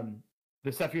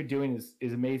 The stuff you're doing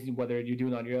is amazing, whether you're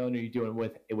doing it on your own or you're doing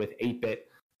it with 8-bit.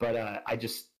 But I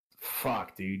just,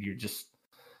 fuck, dude, you're just,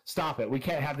 stop it. We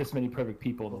can't have this many perfect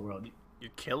people in the world.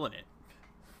 You're killing it.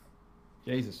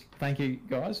 Jesus. Thank you,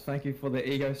 guys. Thank you for the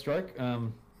ego stroke.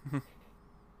 And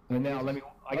now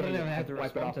I don't even have to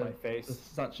wipe it off my face.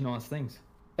 Such nice things.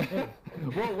 Yeah.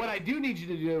 Well, what I do need you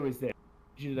to do is that I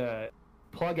need you to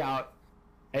plug out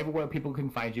everywhere people can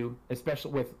find you,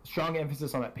 especially with strong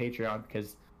emphasis on that Patreon,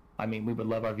 because I mean, we would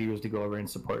love our viewers to go over and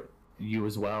support you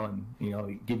as well, and, you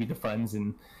know, give you the funds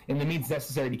and the means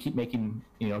necessary to keep making,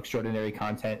 you know, extraordinary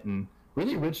content and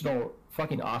really original,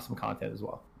 fucking awesome content as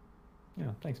well.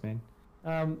 Yeah, thanks, man.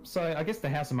 So I guess the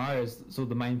House of Mario is sort of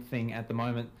the main thing at the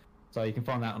moment. So you can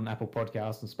find that on Apple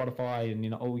Podcasts and Spotify and, you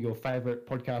know, all your favorite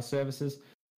podcast services.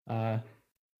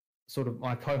 sort of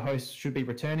my co-host should be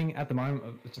returning. At the moment,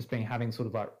 it's just been having sort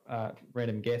of like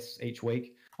random guests each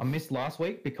week. I missed last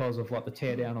week because of like the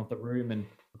tear down of the room, and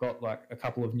I got like a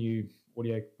couple of new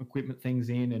audio equipment things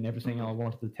in and everything. I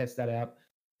wanted to test that out.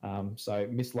 So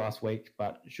missed last week,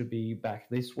 but should be back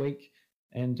this week.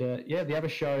 And the other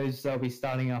shows, they'll be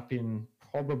starting up in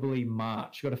probably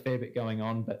March. Got a fair bit going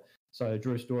on, but so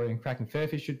Drew Story and Kraken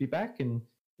Furfish should be back. And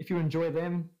if you enjoy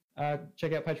them,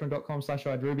 check out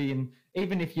patreon.com/iDruby. And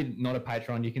even if you're not a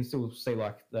patron, you can still see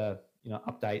like the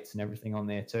updates and everything on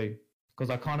there too. Because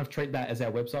I kind of treat that as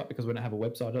our website, because we don't have a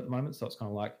website at the moment. So it's kind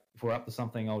of like if we're up to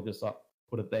something, I'll just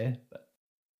put it there. But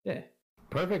yeah.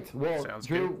 Perfect. Well, Sounds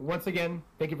Drew, good. once again,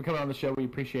 thank you for coming on the show. We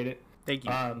appreciate it. Thank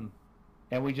you.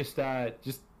 And we just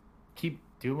keep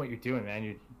doing what you're doing, man.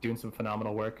 You're doing some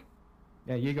phenomenal work.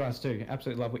 Yeah, you guys too.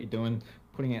 Absolutely love what you're doing.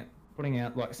 Putting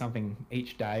out like something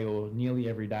each day or nearly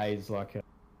every day is like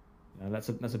that's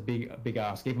a big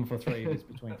ask, even for three of us,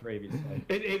 between three of you. So.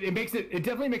 It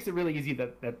definitely makes it really easy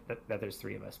that there's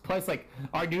three of us. Plus, like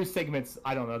our news segments,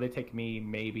 I don't know, they take me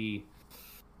maybe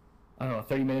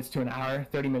 30 minutes to an hour,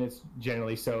 30 minutes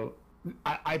generally. So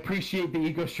I appreciate the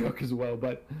ego stroke as well,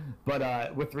 but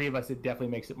with three of us, it definitely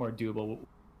makes it more doable,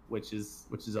 which is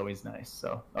always nice.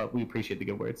 So we appreciate the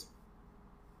good words.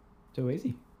 Too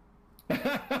easy. All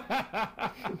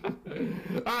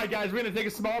right, guys, we're gonna take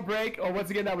a small break. Once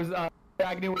again, that was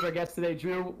Agnew was our guest today.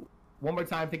 Drew, one more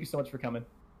time, thank you so much for coming.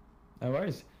 No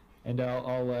worries. And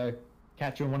I'll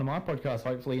catch you on one of my podcasts,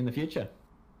 hopefully in the future.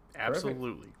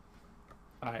 Absolutely.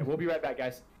 All right, we'll be right back,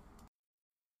 guys.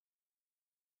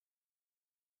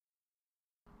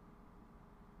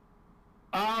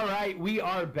 All right, we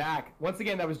are back. Once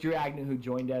again, that was Drew Agnew who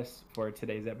joined us for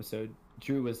today's episode.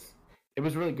 It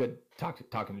was really good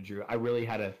talking to Drew. I really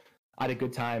had a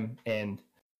good time, and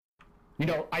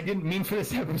I didn't mean for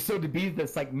this episode to be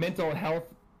this like mental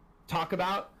health talk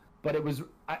about, but it was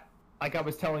like I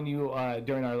was telling you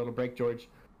during our little break, George,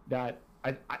 that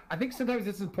I think sometimes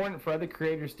it's important for other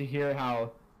creators to hear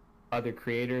how other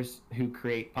creators who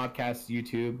create podcasts,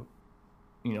 YouTube,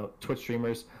 Twitch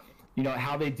streamers,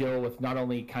 how they deal with not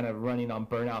only kind of running on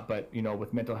burnout, but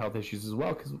with mental health issues as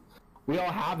well, because we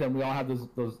all have them. We all have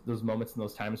those moments and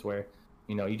those times where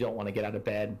you don't want to get out of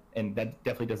bed, and that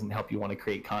definitely doesn't help you want to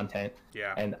create content.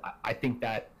 Yeah. And I think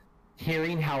that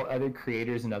hearing how other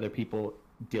creators and other people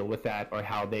deal with that, or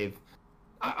how they've,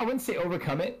 I wouldn't say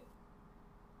overcome it.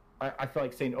 I feel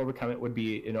like saying overcome it would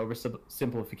be an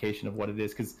oversimplification of what it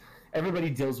is, because everybody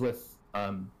deals with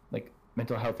like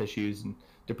mental health issues and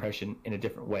depression in a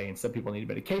different way, and some people need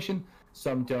medication,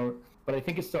 some don't. But I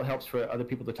think it still helps for other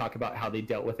people to talk about how they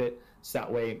dealt with it, so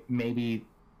that way maybe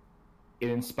it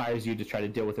inspires you to try to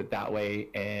deal with it that way,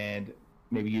 and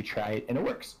maybe you try it and it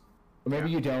works, or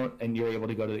maybe you don't and you're able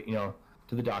to go to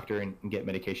to the doctor and get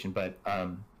medication. But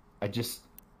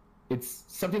it's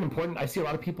something important. I see a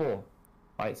lot of people.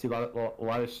 I see a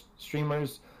lot of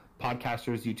streamers,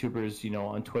 podcasters, YouTubers,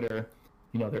 on Twitter,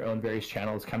 their own various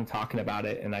channels, kind of talking about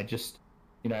it, and I just,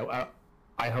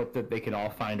 I hope that they can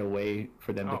all find a way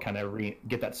for them to kind of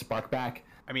get that spark back.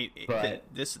 I mean,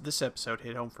 this episode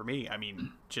hit home for me. I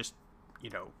mean, just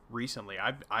recently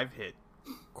I've hit,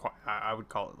 I would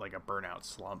call it like a burnout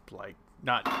slump. Like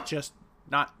not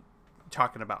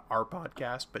talking about our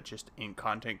podcast, but just in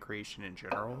content creation in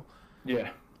general.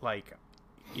 Yeah. Like,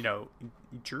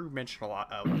 Drew mentioned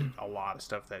a lot of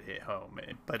stuff that hit home,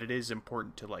 but it is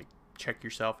important to like check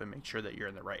yourself and make sure that you're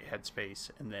in the right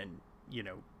headspace, and then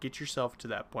get yourself to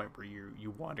that point where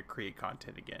you want to create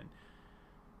content again.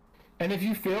 And if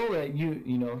you feel that you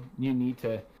need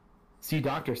to see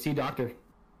doctor.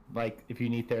 Like if you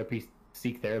need therapy,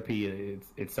 seek therapy.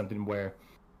 It's something where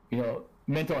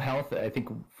mental health, I think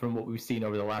from what we've seen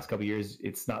over the last couple of years,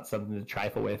 it's not something to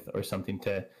trifle with or something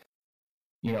to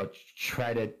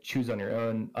try to choose on your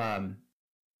own.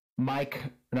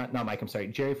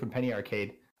 Jerry from Penny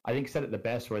Arcade, I think said it the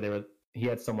best, where he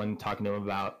had someone talking to him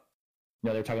about,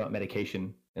 they were talking about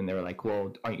medication, and they were like,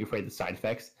 well, aren't you afraid of the side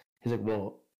effects? He's like,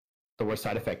 well, the worst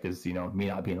side effect is, me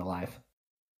not being alive.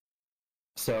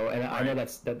 So, and right. I know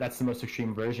that's the most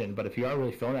extreme version, but if you are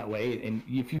really feeling that way, and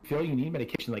if you feel you need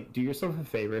medication, like, do yourself a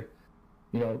favor,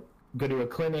 go to a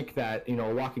clinic a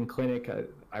walk-in clinic.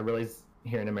 I realize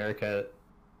here in America,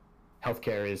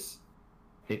 healthcare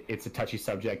it's a touchy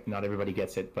subject. Not everybody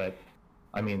gets it, but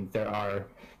I mean, there are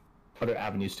other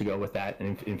avenues to go with that.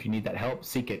 And if you need that help,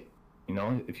 seek it.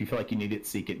 If you feel like you need it,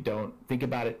 seek it. Don't think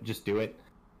about it, just do it.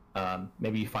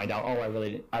 Maybe you find out, I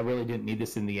really didn't need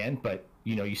this in the end, but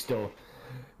you still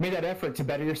made that effort to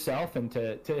better yourself and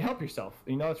to help yourself.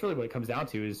 That's really what it comes down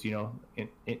to is,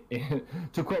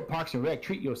 to quote Parks and Rec,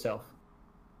 treat yourself.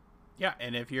 Yeah,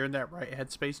 and if you're in that right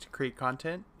headspace to create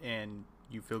content and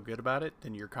you feel good about it,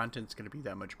 then your content's going to be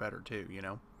that much better too, you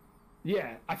know?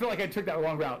 Yeah, I feel like I took that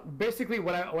wrong route. Basically,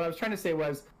 what I was trying to say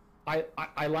was,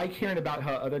 I like hearing about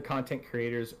how other content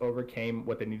creators overcame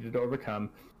what they needed to overcome,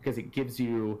 because it gives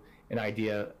you an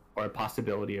idea or a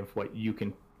possibility of what you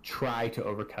can try to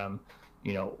overcome,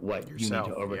 you know, what Yourself,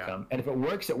 you need to overcome. yeah. And if it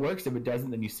works, it works. If it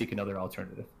doesn't, then you seek another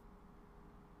alternative.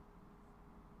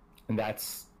 And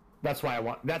that's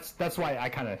why that's why I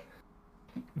kind of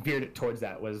veered it towards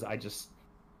that. Was I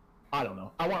don't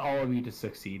know. I want all of you to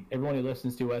succeed. Everyone who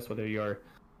listens to us, whether you're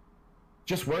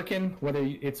just working, whether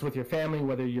it's with your family,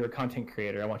 whether you're a content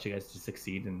creator, I want you guys to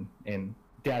succeed. And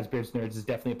Dad's Beards Nerds is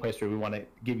definitely a place where we want to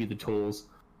give you the tools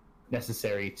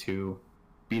necessary to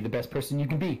be the best person you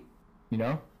can be. You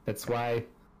know, that's why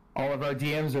all of our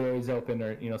DMs are always open,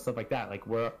 or, you know, stuff like that. Like,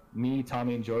 me,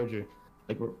 Tommy, and George are,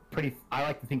 like, I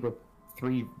like to think we're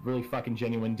 3 really fucking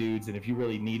genuine dudes. And if you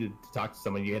really needed to talk to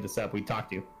someone, you hit us up, we'd talk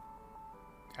to you.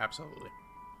 Absolutely.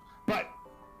 But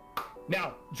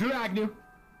now, Drew Agnew,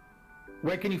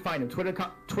 where can you find him?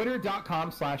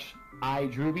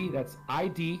 Twitter.com/iDrewby. That's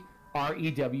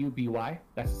IDREWBY.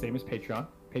 That's the same as Patreon.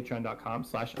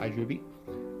 Patreon.com/iDrewby.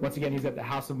 Once again, he's at the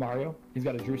House of Mario. He's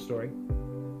got a Drew story.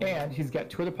 And he's got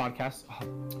 2 other podcasts.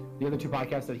 The other 2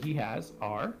 podcasts that he has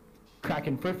are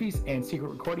Kraken Furfies and Secret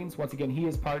Recordings. Once again, he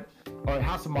is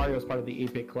House of Mario is part of the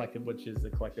 8-Bit Collective, which is a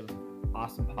collective of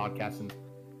awesome podcasts and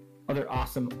other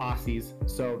awesome Aussies.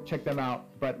 So check them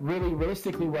out. But really,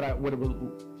 realistically, what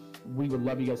we would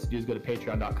love you guys to do is go to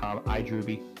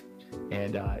patreon.com/iDrewby,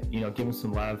 and you know, give him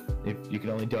some love. If you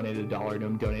can only donate $1 to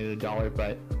him, donate $1.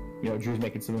 But, you know, Drew's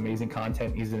making some amazing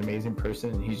content. He's an amazing person,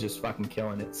 and he's just fucking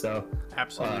killing it. So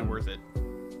Absolutely worth it.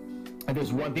 And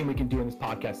there's one thing we can do in this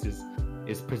podcast is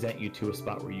present you to a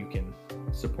spot where you can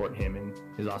support him and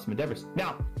his awesome endeavors.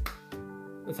 Now,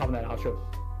 let's hop on that outro.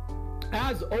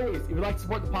 As always, if you'd like to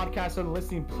support the podcast and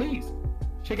listening, please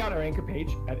check out our Anchor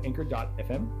page at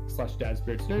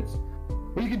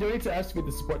anchor.fm/dadsbeardsnerds, where you can donate to us to be able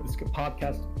to support this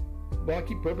podcast. Well, I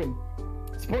keep burping.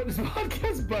 Support this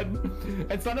podcast button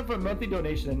and sign up for a monthly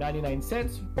donation at 99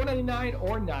 cents, $4.99,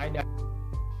 or $9.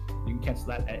 You can cancel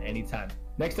that at any time.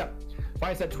 Next up,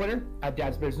 find us at Twitter at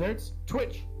dadsbeardsnerds,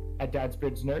 Twitch at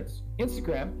dadsbeardsnerds,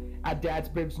 Instagram at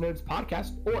dadsbeardsnerds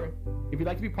podcast, or if you'd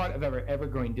like to be part of our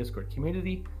ever-growing Discord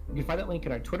community, you can find that link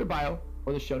in our Twitter bio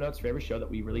or the show notes for every show that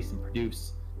we release and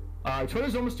produce. Our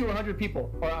Twitter's almost to 100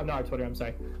 people. Or not our Twitter, I'm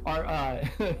sorry. Our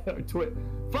Twitter.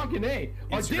 Fucking A.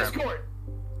 Our Instagram. Discord.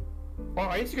 Well,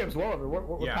 our Instagram's well over.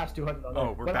 We're Yeah. past 200 on Oh,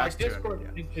 that. we're But past our Discord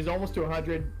 200, is almost to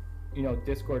 100, you know,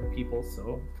 Discord people,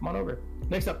 so come on over.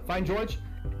 Next up, find George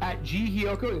at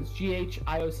GHIOCO. It's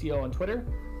GHIOCO on Twitter.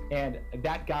 And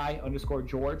that guy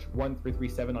 _George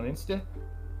 1337 on Insta.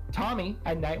 Tommy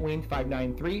at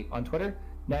Nightwing593 on Twitter.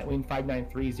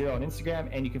 Nightwing5930 on Instagram.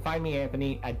 And you can find me,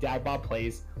 Anthony, at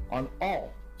DadBobPlays on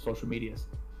all social medias.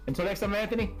 Until next time,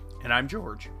 Anthony. And I'm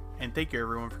George. And thank you,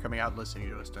 everyone, for coming out and listening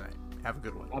to us tonight. Have a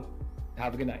good one.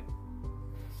 Have a good night.